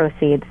all of the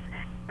proceeds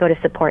go to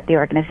support the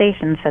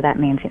organization, so that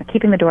means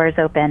keeping the doors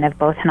open of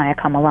both Hanaya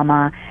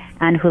Kamalama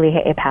and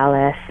Hulihe'e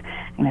Palace,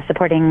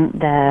 supporting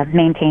the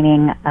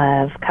maintaining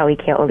of Kauai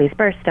Kea'oli's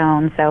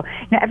birthstone, so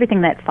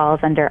everything that falls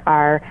under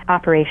our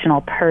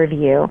operational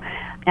purview.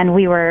 And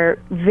we were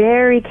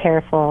very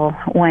careful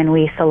when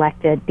we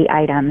selected the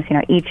items.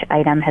 Each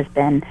item has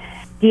been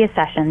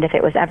deaccessioned if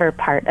it was ever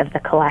part of the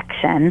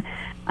collection.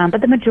 But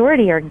the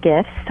majority are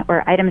gifts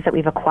or items that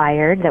we've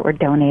acquired that were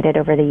donated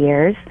over the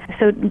years.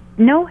 So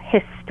no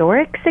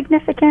historic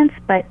significance,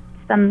 but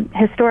some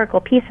historical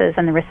pieces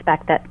in the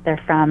respect that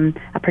they're from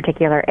a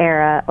particular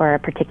era or a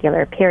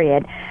particular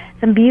period.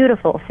 Some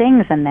beautiful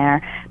things in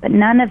there, but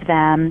none of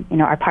them,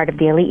 are part of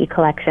the Ali'i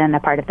collection, a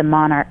part of the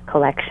Monarch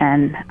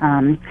collection.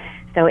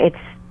 So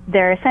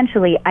they're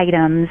essentially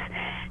items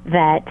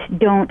that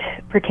don't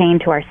pertain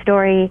to our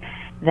story,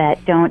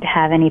 that don't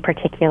have any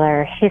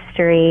particular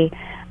history.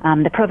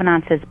 The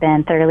provenance has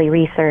been thoroughly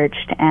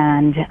researched,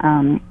 and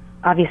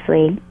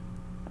obviously,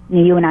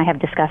 you and I have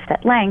discussed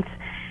at length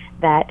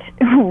that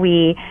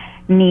we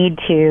need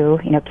to,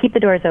 keep the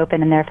doors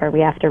open, and therefore we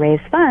have to raise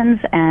funds.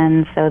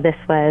 And so this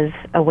was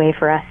a way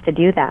for us to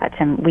do that.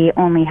 And we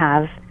only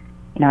have,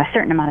 a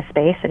certain amount of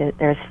space.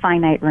 There's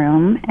finite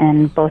room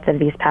in both of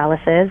these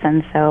palaces.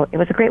 And so it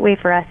was a great way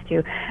for us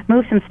to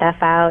move some stuff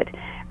out,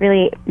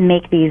 really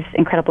make these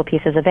incredible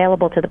pieces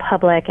available to the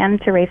public and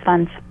to raise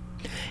funds.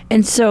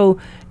 And so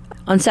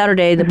on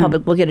Saturday, the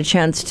public will get a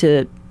chance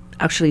to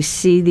actually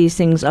see these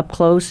things up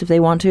close if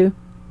they want to?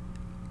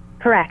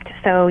 Correct.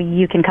 So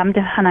you can come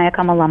to Hanaya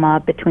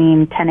Kamalama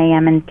between 10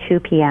 a.m. and 2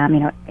 p.m.,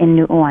 in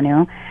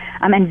Nuuanu,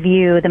 and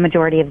view the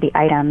majority of the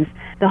items.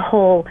 The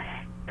whole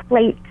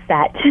plate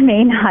set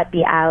may not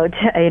be out,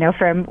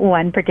 from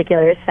one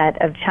particular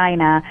set of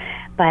china,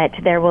 but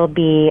there will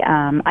be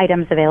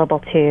items available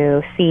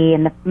to see,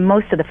 and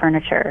most of the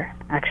furniture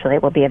actually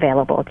will be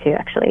available to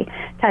actually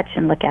touch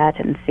and look at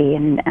and see,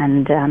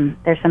 and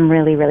there's some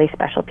really, really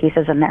special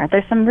pieces in there.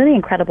 There's some really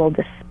incredible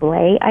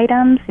display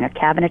items,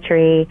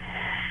 cabinetry.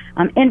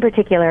 In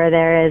particular,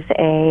 there is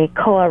a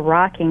koa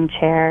rocking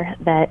chair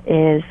that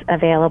is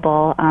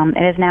available.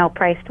 It is now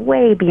priced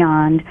way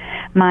beyond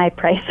my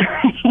price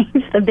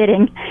range. The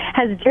bidding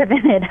has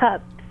driven it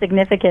up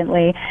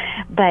significantly,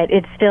 but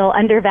it's still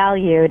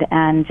undervalued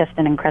and just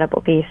an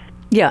incredible piece.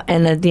 Yeah,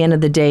 and at the end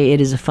of the day,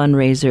 it is a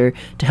fundraiser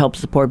to help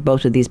support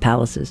both of these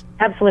palaces.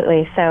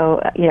 Absolutely.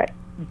 So,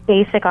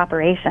 basic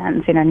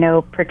operations,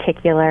 no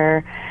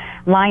particular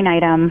line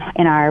item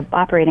in our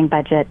operating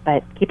budget,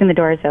 but keeping the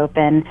doors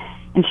open,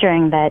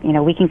 ensuring that,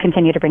 we can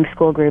continue to bring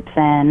school groups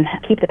in,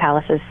 keep the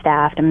palaces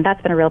staffed. I mean,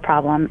 that's been a real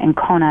problem in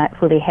Kona,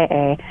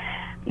 Hulihe'e.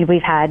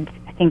 We've had,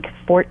 I think,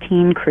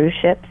 14 cruise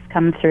ships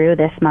come through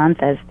this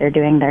month as they're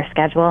doing their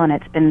schedule, and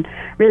it's been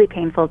really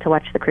painful to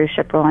watch the cruise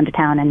ship roll into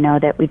town and know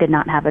that we did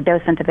not have a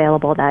docent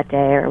available that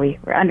day, or we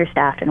were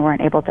understaffed and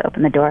weren't able to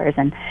open the doors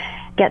and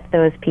get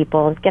those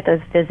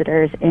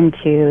visitors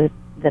into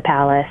the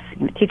palace,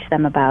 teach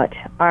them about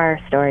our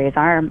stories,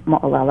 our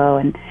mo'olelo,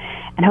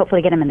 and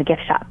hopefully get them in the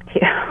gift shop, too.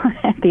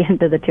 at the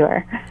end of the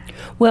tour.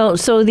 Well,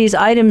 so these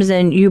items,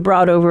 then, you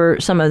brought over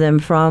some of them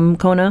from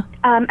Kona?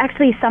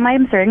 Actually, some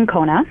items are in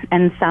Kona,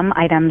 and some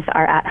items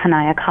are at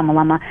Hanaya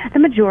Kamalama. The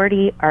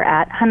majority are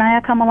at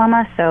Hanaya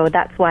Kamalama, so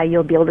that's why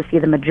you'll be able to see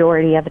the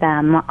majority of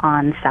them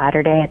on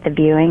Saturday at the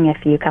viewing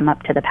if you come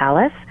up to the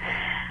palace.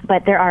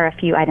 But there are a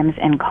few items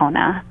in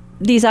Kona.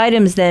 These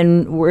items,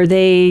 then, were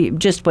they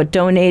just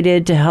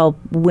donated to help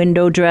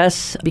window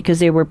dress because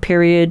they were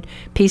period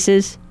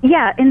pieces?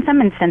 Yeah, in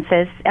some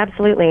instances,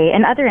 absolutely.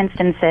 In other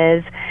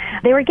instances,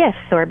 they were gifts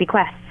or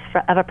bequests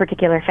of a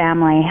particular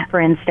family.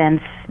 For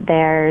instance,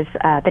 there's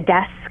the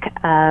desk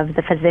of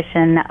the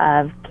physician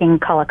of King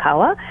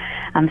Kalakaua.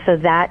 So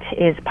that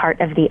is part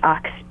of the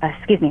auction.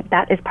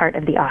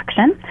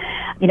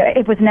 You know,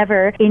 it was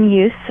never in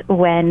use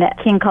when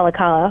King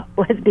Kalakaua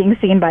was being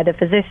seen by the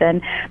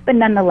physician, but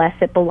nonetheless,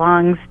 it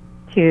belongs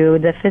to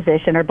the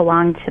physician or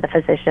belonged to the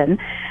physician,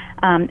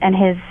 and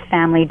his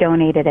family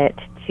donated it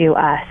to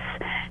us.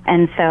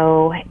 And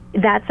so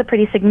that's a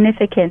pretty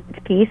significant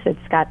piece.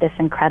 It's got this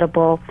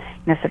incredible,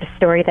 sort of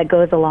story that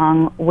goes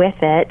along with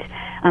it.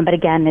 But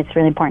again, it's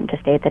really important to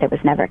state that it was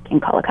never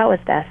King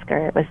Kalakaua's desk,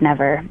 or it was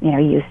never,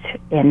 used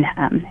in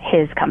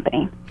his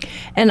company.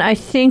 And I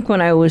think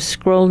when I was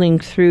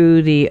scrolling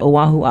through the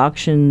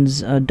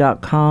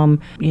OahuAuctions.com,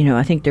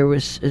 I think there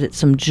was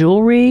some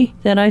jewelry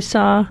that I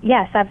saw?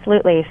 Yes,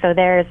 absolutely. So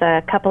there's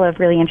a couple of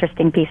really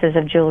interesting pieces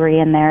of jewelry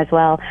in there as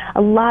well.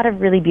 A lot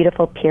of really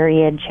beautiful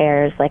period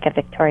chairs, like a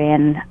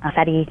Victorian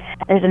settee.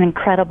 There's an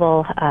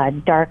incredible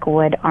dark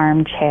wood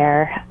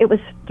armchair. It was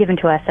given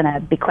to us in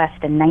a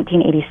bequest in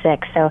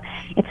 1986. So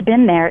it's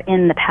been there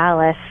in the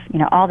palace,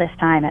 all this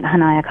time at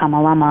Hanaya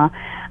Kamalama.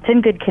 It's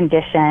in good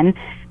condition,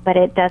 but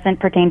it doesn't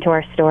pertain to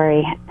our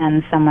story,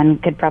 and someone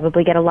could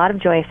probably get a lot of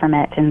joy from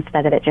it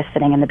instead of it just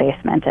sitting in the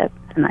basement at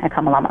Hanaya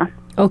Kamalama.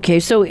 Okay,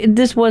 so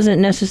this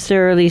wasn't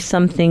necessarily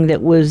something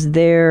that was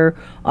there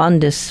on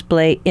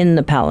display in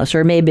the palace,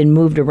 or may have been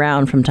moved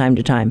around from time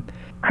to time.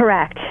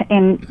 Correct.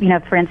 And,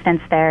 for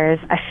instance, there's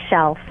a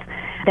shelf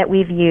that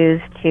we've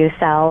used to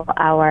sell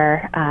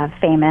our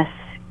famous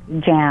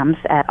jams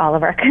at all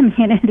of our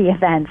community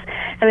events.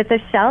 So it's a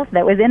shelf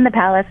that was in the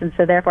palace and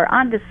so therefore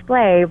on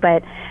display,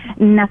 but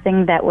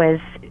nothing that was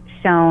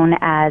shown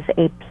as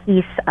a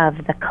piece of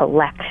the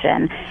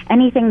collection.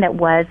 Anything that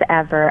was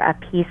ever a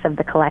piece of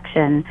the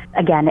collection,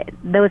 again,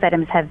 those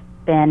items have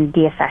been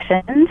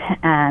deaccessioned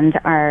and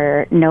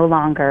are no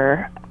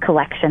longer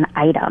collection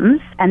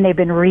items, and they've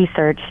been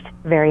researched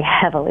very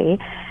heavily.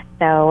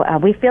 So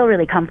we feel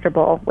really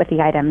comfortable with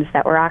the items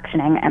that we're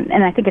auctioning,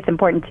 and I think it's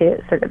important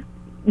to sort of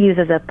use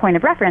as a point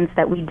of reference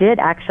that we did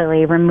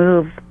actually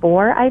remove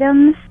 4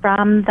 items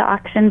from the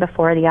auction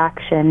before the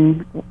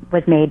auction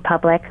was made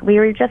public. We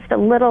were just a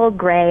little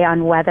gray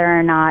on whether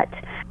or not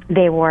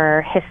they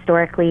were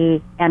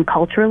historically and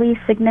culturally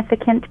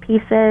significant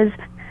pieces.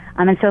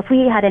 And so if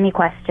we had any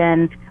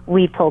question,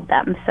 we pulled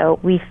them. So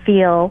we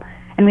feel,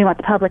 and we want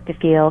the public to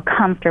feel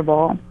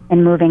comfortable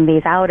in moving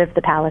these out of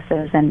the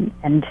palaces and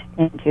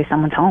into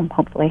someone's home,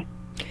 hopefully.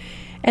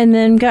 And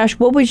then, gosh,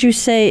 what would you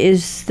say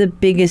is the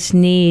biggest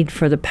need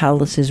for the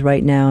palaces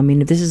right now? I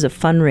mean, if this is a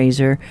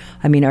fundraiser,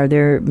 are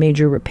there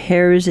major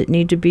repairs that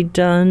need to be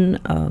done,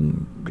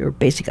 or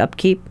basic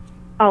upkeep?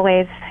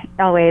 Always.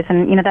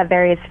 And, that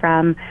varies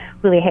from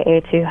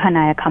Hulihe'e to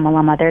Hanaya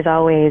Kamalama. There's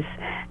always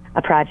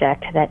a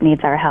project that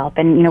needs our help.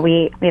 And,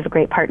 we have a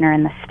great partner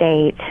in the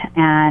state,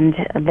 and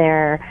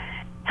they're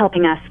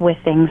helping us with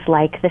things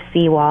like the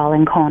seawall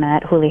in Kona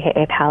at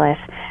Hulihe'e Palace.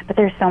 But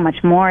there's so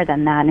much more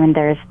than that.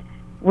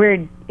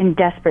 We're in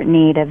desperate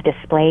need of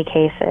display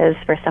cases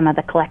for some of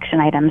the collection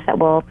items that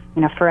will,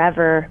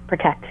 forever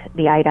protect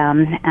the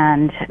item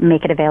and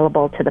make it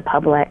available to the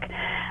public.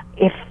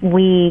 If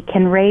we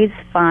can raise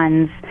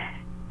funds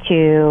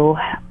to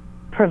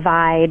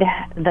provide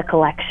the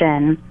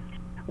collection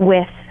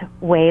with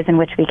ways in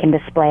which we can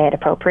display it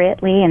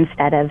appropriately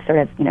instead of sort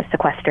of,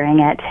 sequestering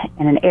it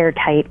in an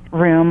airtight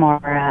room or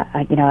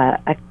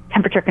a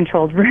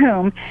temperature-controlled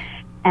room,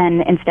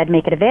 and instead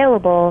make it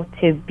available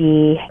to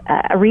be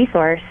a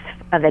resource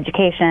of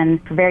education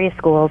for various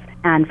schools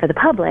and for the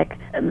public.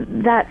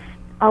 That's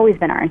always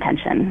been our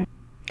intention.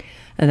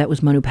 And that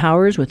was Manu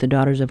Powers with the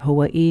Daughters of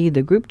Hawaii,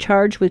 the group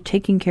charged with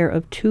taking care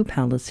of 2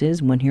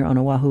 palaces, one here on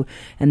Oahu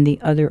and the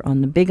other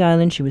on the Big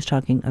Island. She was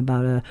talking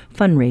about a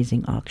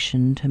fundraising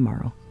auction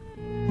tomorrow.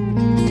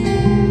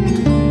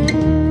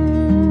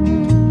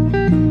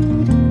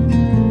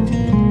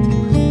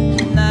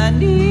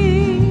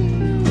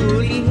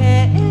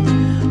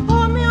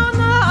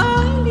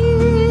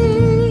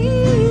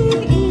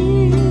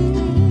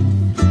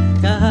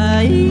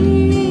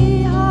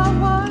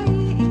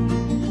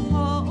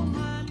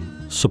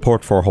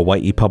 Support for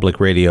Hawaii Public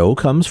Radio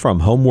comes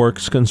from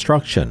Homeworks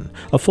Construction,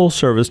 a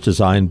full-service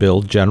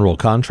design-build general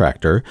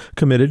contractor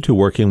committed to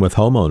working with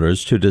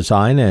homeowners to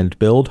design and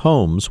build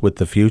homes with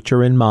the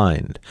future in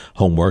mind.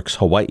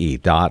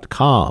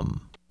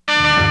 HomeworksHawaii.com.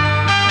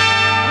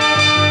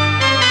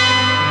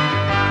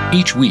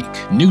 Each week,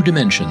 New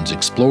Dimensions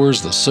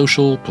explores the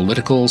social,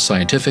 political,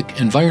 scientific,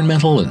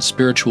 environmental, and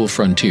spiritual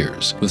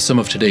frontiers with some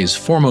of today's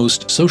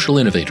foremost social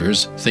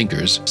innovators,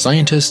 thinkers,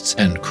 scientists,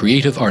 and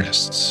creative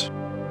artists.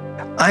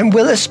 I'm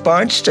Willis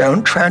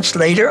Barnstone,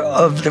 translator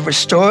of the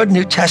Restored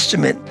New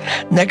Testament.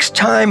 Next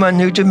time on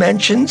New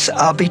Dimensions,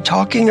 I'll be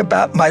talking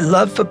about my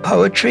love for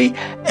poetry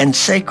and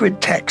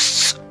sacred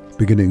texts.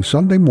 Beginning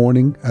Sunday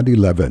morning at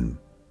 11.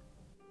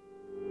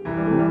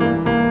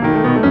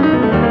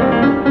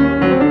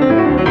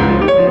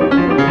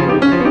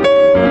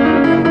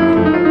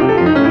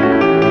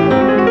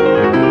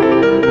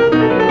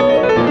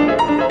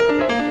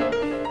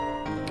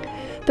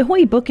 The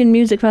Hawaii Book and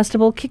Music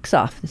Festival kicks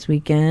off this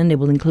weekend. It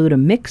will include a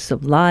mix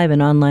of live and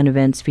online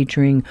events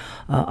featuring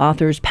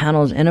authors,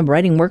 panels, and a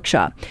writing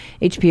workshop.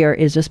 HPR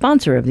is a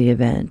sponsor of the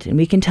event, and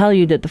we can tell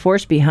you that the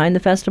force behind the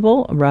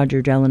festival,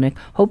 Roger Jelinek,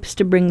 hopes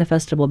to bring the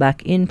festival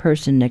back in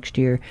person next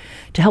year.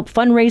 To help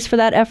fundraise for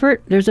that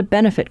effort, there's a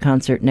benefit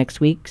concert next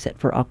week set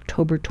for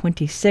October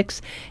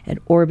 26th at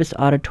Orbis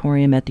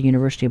Auditorium at the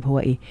University of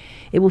Hawaii.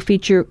 It will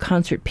feature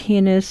concert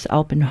pianist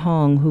Alpin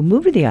Hong, who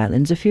moved to the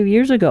islands a few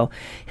years ago.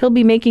 He'll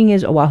be making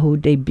his Oahu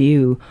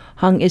debut.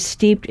 Hong is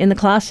steeped in the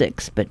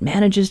classics, but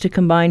manages to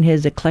combine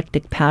his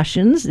eclectic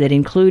passions that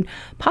include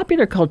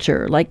popular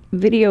culture like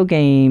video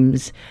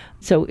games.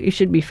 So it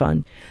should be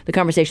fun. The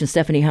Conversation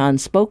Stephanie Hahn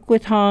spoke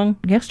with Hong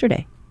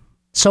yesterday.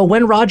 So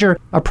when Roger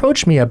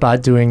approached me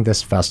about doing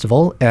this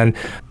festival, and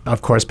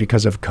of course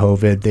because of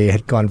COVID, they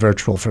had gone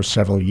virtual for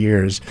several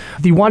years,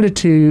 he wanted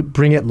to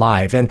bring it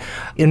live. And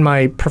in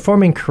my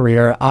performing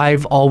career,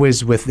 I've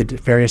always, with the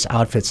various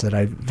outfits that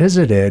I've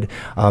visited,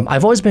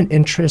 I've always been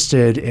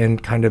interested in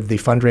kind of the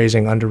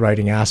fundraising,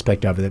 underwriting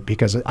aspect of it,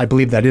 because I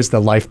believe that is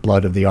the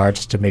lifeblood of the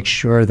arts, to make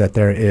sure that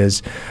there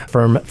is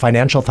firm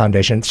financial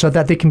foundation so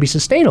that they can be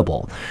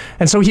sustainable.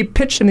 And so he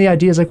pitched him the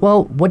idea, like,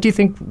 well, what do you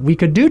think we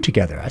could do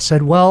together? I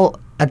said, well,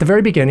 at the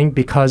very beginning,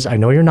 because I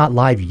know you're not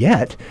live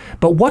yet,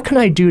 but what can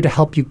I do to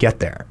help you get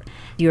there?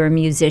 You're a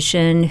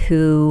musician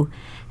who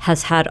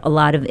has had a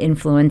lot of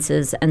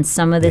influences, and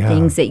some of the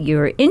things that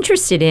you're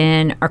interested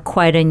in are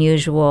quite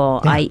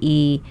unusual,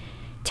 i.e.,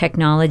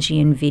 technology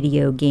and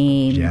video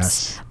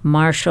games,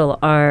 martial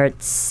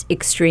arts,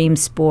 extreme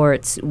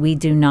sports. We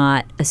do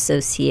not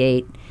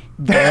associate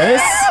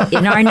this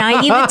in our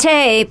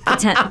naivete,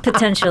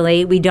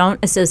 potentially. We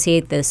don't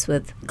associate this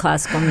with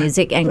classical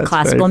music and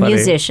classical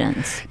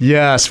musicians.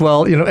 Yes,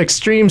 well,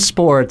 extreme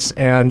sports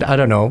and, I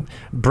don't know,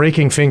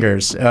 breaking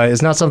fingers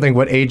is not something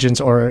what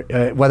agents or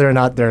whether or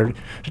not they're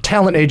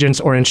talent agents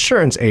or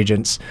insurance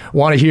agents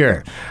want to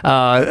hear.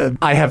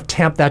 I have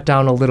tamped that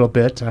down a little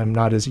bit. I'm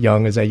not as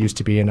young as I used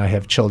to be, and I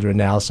have children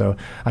now, so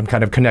I'm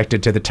kind of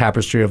connected to the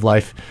tapestry of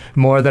life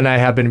more than I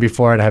have been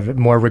before, and I have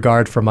more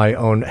regard for my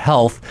own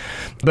health.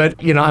 But,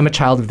 I'm a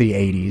child of the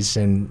 80s,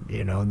 and,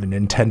 the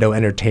Nintendo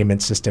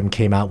Entertainment System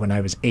came out when I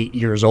was 8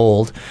 years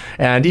old.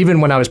 And even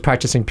when I was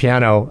practicing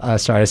piano, I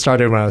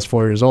started when I was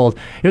 4 years old,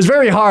 it was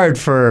very hard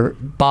for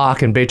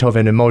Bach and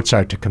Beethoven and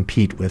Mozart to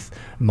compete with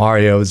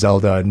Mario,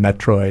 Zelda, and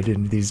Metroid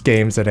and these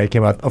games that I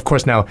came up. Of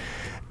course, now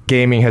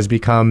gaming has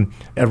become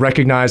a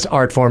recognized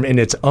art form in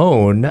its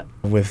own,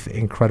 with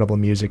incredible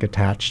music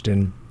attached.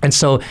 And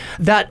so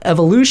that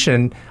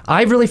evolution,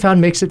 I really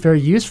found, makes it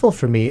very useful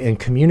for me in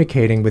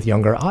communicating with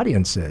younger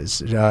audiences.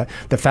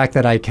 The fact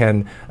that I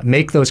can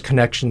make those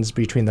connections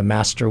between the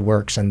master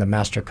works and the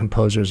master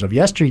composers of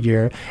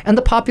yesteryear and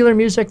the popular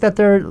music that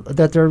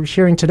they're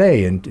hearing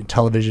today in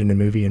television and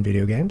movie and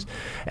video games.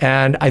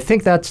 And I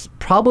think that's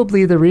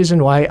probably the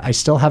reason why I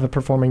still have a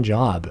performing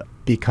job,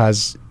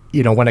 because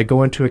when I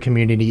go into a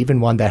community,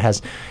 even one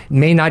that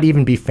may not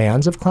even be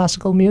fans of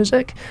classical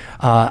music,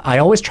 I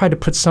always try to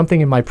put something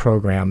in my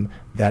program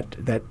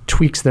that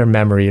tweaks their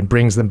memory and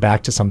brings them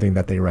back to something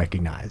that they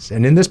recognize.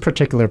 And in this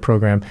particular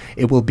program,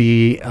 it will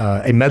be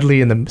a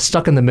medley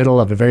stuck in the middle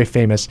of a very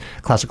famous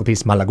classical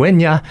piece,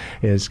 Malagueña.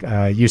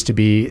 Used to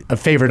be a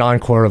favorite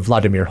encore of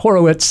Vladimir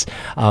Horowitz,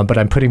 but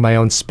I'm putting my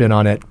own spin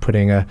on it,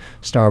 putting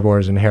Star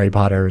Wars and Harry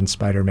Potter and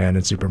Spider-Man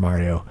and Super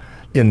Mario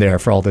in there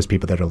for all those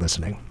people that are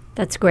listening.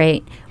 That's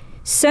great.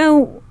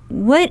 So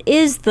what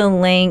is the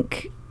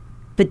link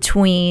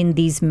between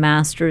these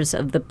masters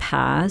of the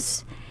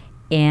past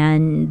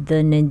and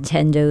the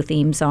Nintendo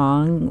theme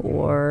song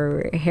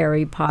or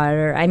Harry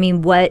Potter? I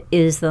mean, what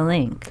is the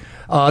link?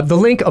 The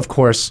link, of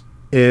course,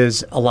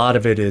 is a lot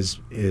of it is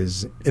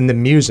in the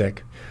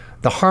music,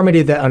 the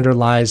harmony that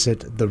underlies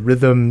it, the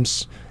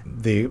rhythms,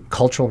 the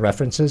cultural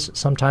references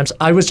sometimes.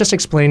 I was just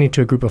explaining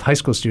to a group of high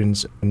school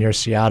students near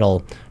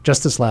Seattle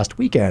just this last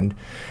weekend,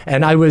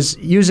 and I was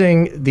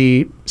using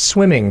the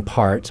swimming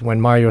part. When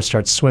Mario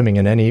starts swimming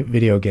in any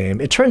video game,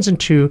 it turns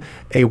into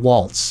a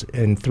waltz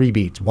in 3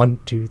 beats. 1,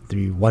 2,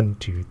 3, 1,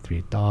 2,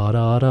 3. Da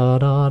da da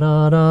da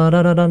da da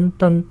da da dun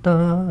dun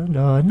da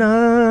na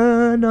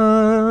na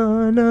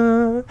na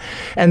na.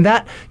 And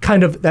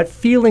that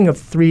feeling of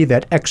 3,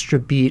 that extra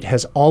beat,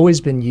 has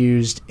always been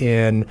used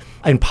in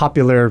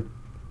popular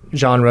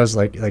genres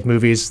like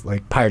movies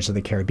like Pirates of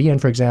the Caribbean,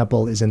 for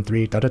example, is in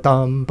 3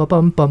 da-da-dum,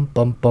 ba-bum, bum,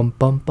 bum, bum,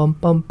 bum, bum,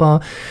 bum,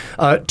 bum,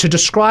 to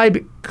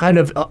describe kind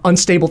of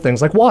unstable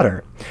things like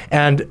water.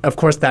 And of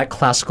course, that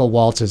classical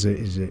waltz is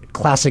a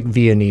classic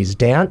Viennese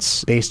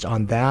dance based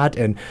on that.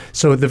 And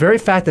so the very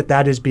fact that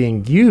that is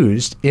being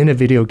used in a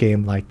video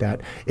game like that,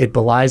 it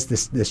belies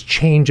this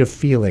change of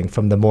feeling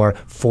from the more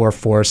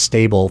 4/4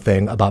 stable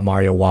thing about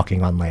Mario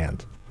walking on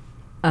land.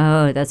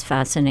 Oh, that's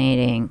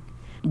fascinating.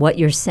 What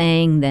you're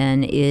saying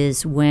then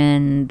is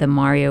when the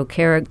Mario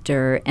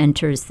character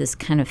enters this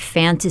kind of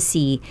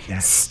fantasy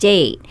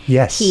state,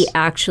 he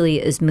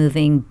actually is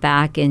moving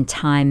back in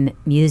time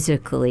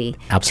musically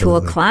to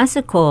a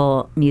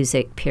classical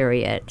music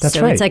period. That's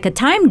so right. It's like a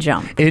time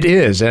jump. It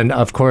is. And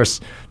of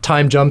course,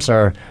 time jumps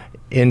are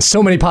in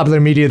so many popular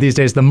media these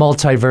days. The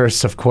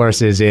multiverse, of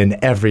course, is in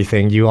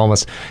everything. You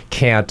almost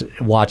can't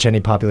watch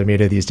any popular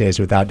media these days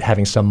without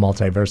having some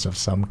multiverse of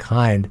some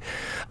kind.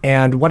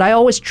 And what I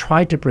always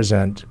try to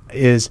present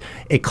is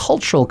a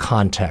cultural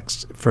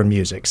context for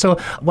music. So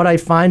what I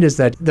find is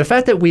that the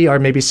fact that we are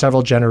maybe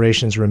several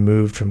generations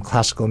removed from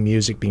classical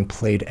music being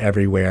played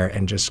everywhere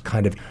and just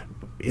kind of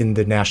in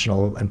the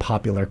national and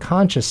popular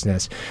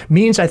consciousness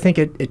means I think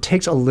it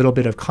takes a little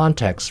bit of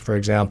context. For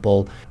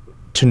example,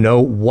 to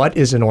know what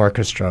is an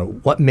orchestra,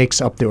 what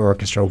makes up the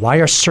orchestra, why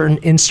are certain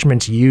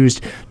instruments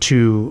used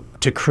to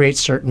create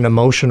certain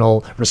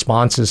emotional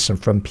responses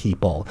from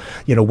people.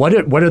 You know, what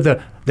are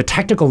the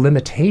technical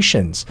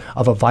limitations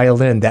of a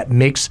violin that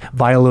makes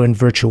violin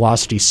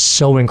virtuosity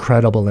so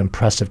incredible,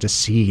 impressive to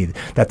see,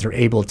 that they're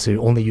able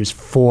to only use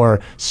 4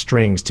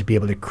 strings to be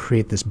able to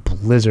create this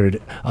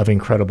blizzard of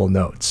incredible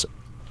notes.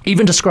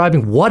 Even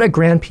describing what a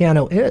grand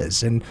piano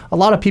is. And a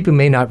lot of people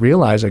may not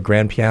realize a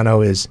grand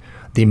piano is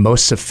the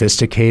most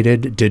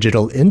sophisticated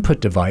digital input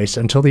device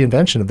until the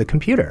invention of the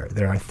computer.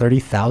 There are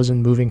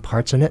 30,000 moving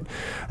parts in it.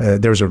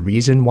 There's a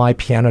reason why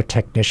piano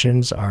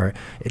technicians are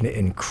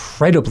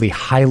incredibly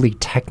highly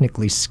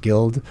technically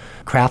skilled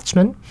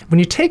craftsmen. When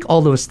you take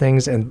all those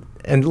things and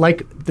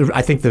like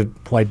I think the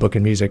Hawaii Book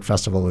and Music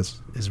Festival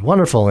is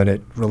wonderful, and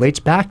it relates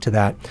back to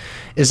that,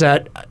 is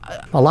that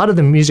a lot of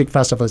the music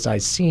festivals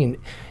I've seen,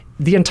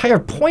 the entire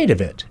point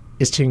of it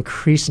is to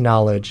increase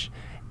knowledge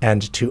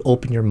and to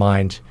open your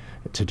mind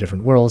to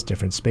different worlds,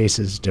 different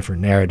spaces,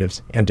 different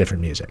narratives, and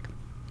different music.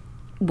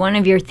 One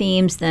of your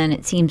themes, then,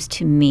 it seems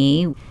to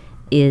me,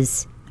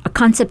 is a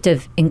concept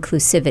of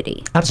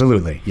inclusivity.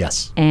 Absolutely,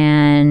 yes.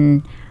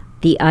 And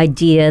the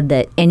idea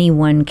that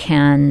anyone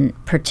can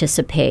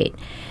participate.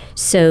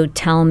 So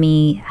tell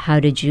me, how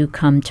did you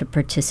come to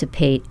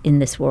participate in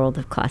this world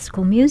of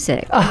classical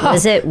music?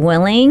 Was it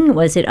willing?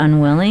 Was it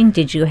unwilling?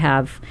 Did you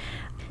have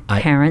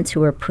parents who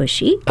were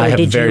pushy? I have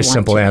a very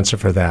simple answer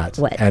for that.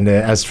 What? And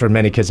as for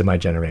many kids of my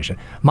generation,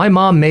 my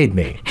mom made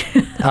me.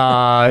 There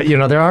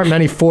aren't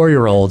many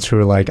 4-year-olds who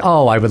are like,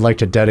 oh, I would like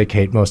to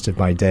dedicate most of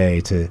my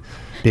day to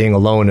being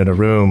alone in a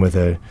room with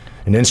an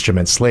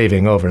instrument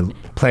slaving over,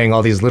 playing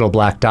all these little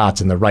black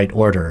dots in the right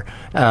order.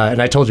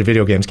 And I told you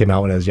video games came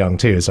out when I was young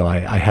too, so I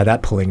had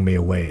that pulling me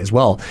away as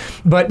well.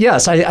 But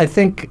yes, I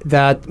think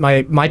that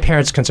my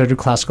parents considered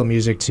classical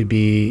music to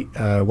be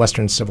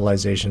Western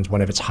civilization's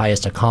one of its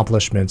highest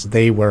accomplishments.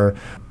 They were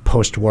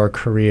post-war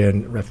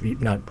Korean,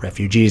 not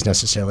refugees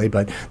necessarily,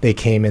 but they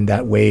came in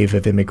that wave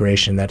of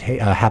immigration that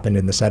happened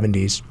in the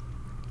 70s.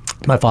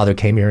 My father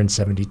came here in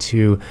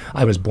 72.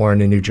 I was born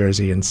in New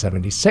Jersey in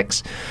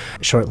 76.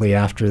 Shortly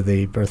after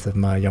the birth of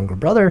my younger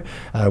brother,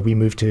 we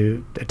moved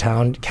to a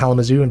town,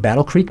 Kalamazoo, in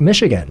Battle Creek,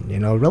 Michigan.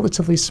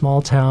 Relatively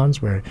small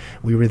towns where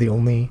we were the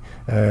only,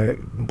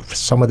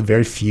 some of the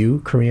very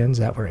few Koreans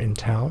that were in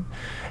town.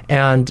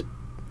 And,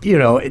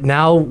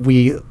 now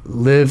we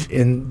live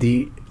in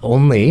the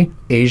only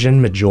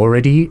Asian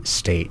majority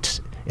state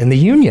in the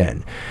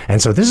Union.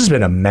 And so this has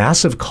been a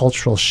massive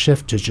cultural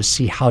shift to just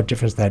see how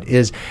different that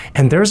is.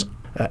 And there's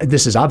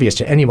this is obvious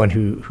to anyone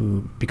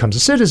who becomes a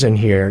citizen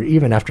here,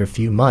 even after a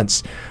few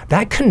months.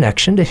 That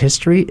connection to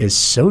history is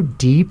so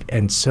deep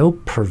and so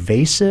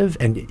pervasive,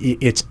 and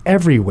it's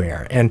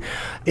everywhere. And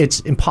it's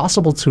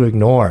impossible to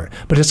ignore.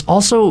 But it's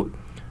also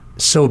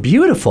so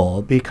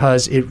beautiful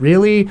because it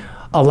really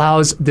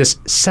allows this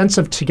sense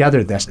of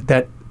togetherness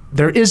that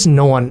there is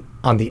no one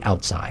on the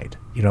outside.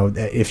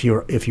 If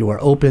you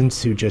are open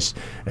to just,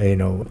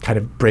 kind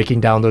of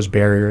breaking down those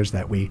barriers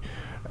that we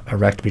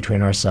erect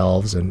between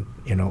ourselves and,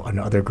 and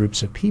other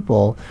groups of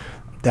people,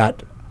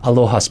 that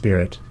aloha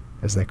spirit,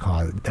 as they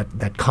call it,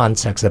 that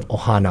context of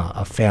ohana,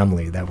 a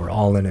family, that we're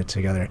all in it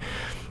together.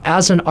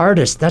 As an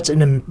artist, that's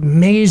an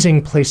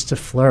amazing place to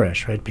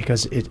flourish, right?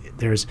 Because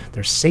there's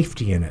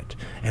safety in it.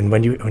 And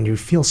when you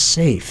feel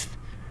safe,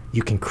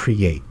 you can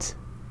create.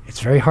 It's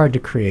very hard to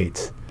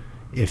create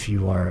if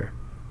you are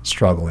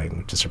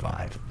struggling to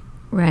survive.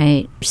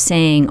 Right.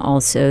 Saying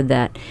also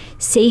that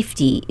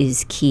safety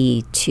is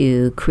key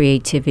to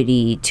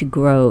creativity, to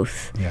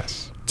growth,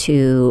 yes,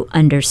 to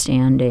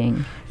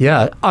understanding.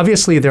 Yeah,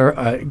 obviously there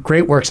are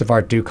great works of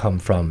art do come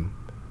from,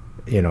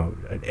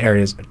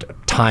 areas,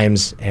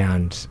 times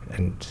and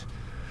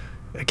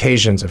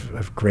occasions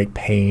of great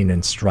pain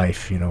and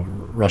strife.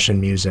 Russian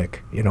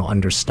music,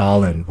 under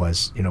Stalin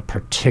was,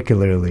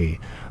 particularly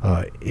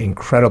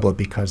incredible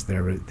because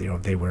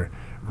they were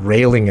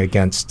railing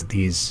against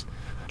these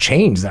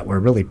chains that were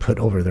really put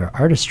over their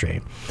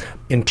artistry.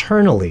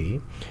 Internally,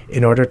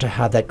 in order to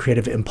have that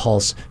creative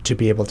impulse to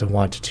be able to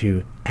want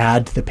to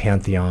add to the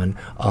pantheon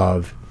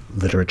of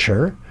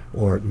literature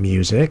or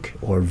music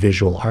or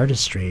visual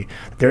artistry,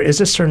 there is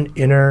a certain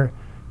inner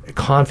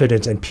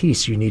confidence and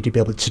peace you need to be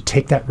able to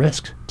take that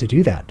risk to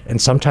do that.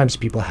 And sometimes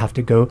you do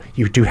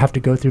have to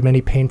go through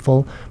many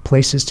painful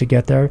places to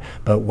get there,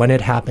 but when it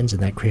happens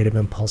and that creative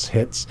impulse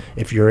hits,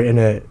 if you are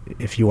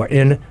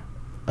in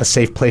a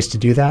safe place to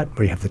do that,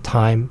 where you have the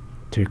time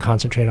to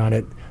concentrate on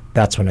it,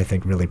 that's when I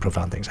think really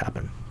profound things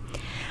happen.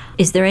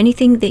 Is there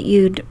anything that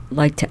you'd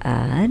like to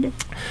add?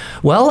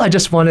 Well, I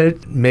just want to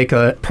make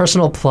a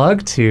personal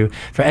plug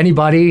for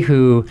anybody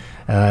who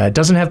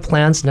doesn't have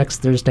plans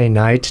next Thursday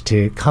night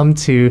to come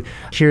to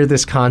hear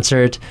this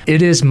concert.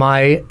 It is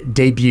my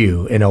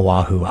debut in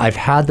Oahu. I've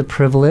had the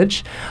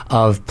privilege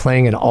of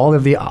playing in all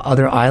of the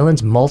other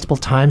islands multiple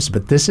times,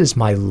 but this is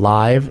my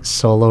live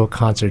solo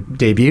concert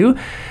debut,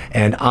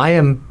 and I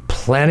am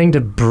planning to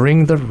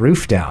bring the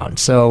roof down.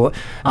 So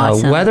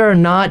Awesome. Whether or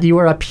not you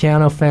are a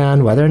piano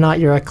fan, whether or not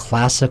you're a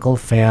classical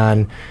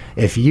fan,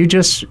 if you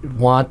just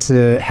want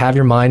to have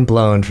your mind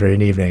blown for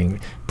an evening,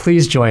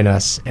 please join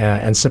us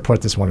and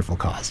support this wonderful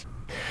cause.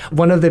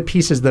 One of the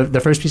pieces,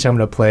 the first piece I'm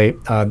going to play,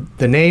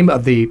 the name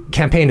of the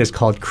campaign is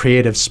called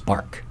Creative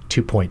Spark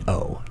 2.0,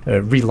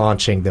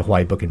 relaunching the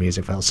Hawaii Book and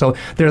Music Festival. So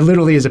there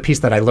literally is a piece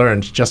that I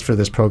learned just for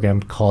this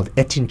program called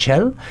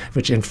Étincelle,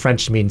 which in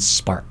French means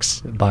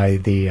sparks, by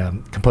the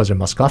composer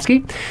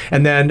Moskowski.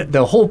 And then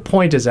the whole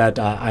point is that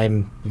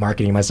I'm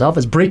marketing myself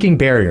as breaking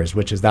barriers,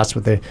 that's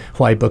what the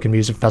Hawaii Book and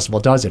Music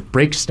Festival does. It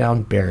breaks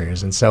down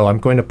barriers. And so I'm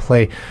going to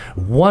play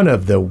one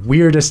of the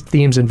weirdest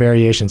themes and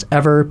variations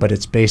ever, but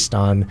it's based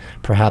on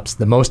perhaps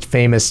the most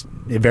famous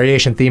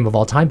variation theme of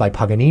all time by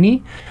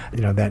Paganini,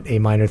 that A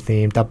minor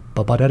theme. But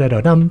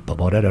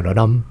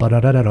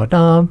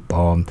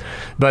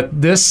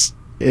this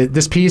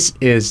piece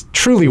is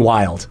truly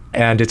wild,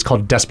 and it's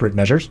called Desperate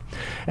Measures.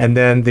 And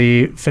then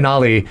the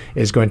finale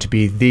is going to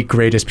be the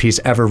greatest piece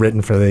ever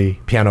written for the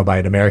piano by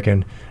an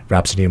American,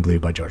 Rhapsody in Blue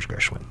by George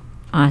Gershwin.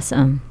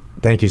 Awesome.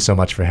 Thank you so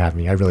much for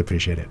having me. I really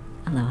appreciate it.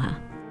 Aloha.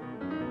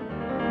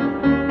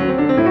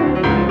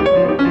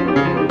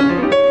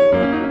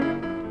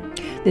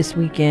 This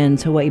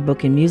weekend's Hawaii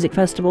Book and Music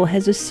Festival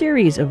has a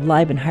series of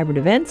live and hybrid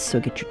events,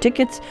 so get your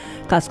tickets.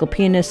 Classical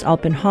pianist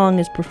Alpin Hong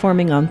is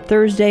performing on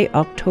Thursday,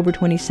 October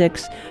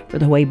 26th for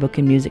the Hawaii Book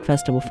and Music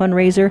Festival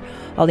fundraiser.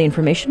 All the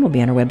information will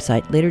be on our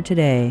website later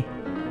today.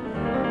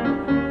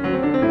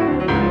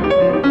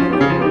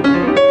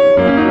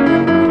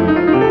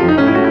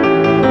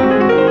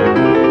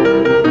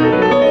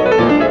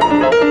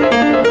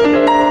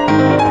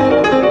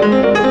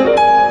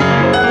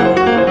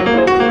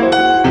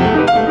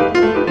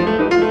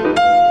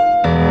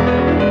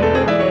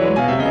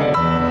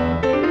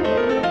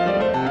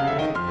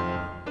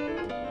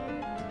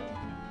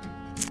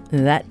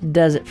 That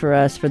does it for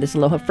us for this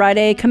Aloha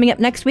Friday. Coming up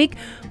next week,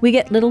 we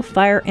get little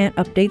fire ant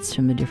updates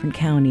from the different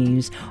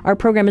counties. Our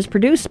program is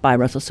produced by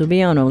Russell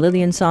Subiano,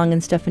 Lillian Song,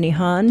 and Stephanie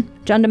Hahn.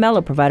 John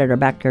DeMello provided our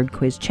backyard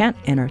quiz chant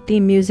and our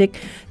theme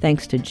music.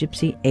 Thanks to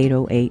Gypsy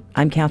 808.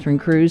 I'm Catherine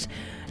Cruz.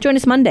 Join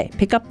us Monday.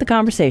 Pick up the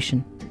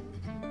conversation.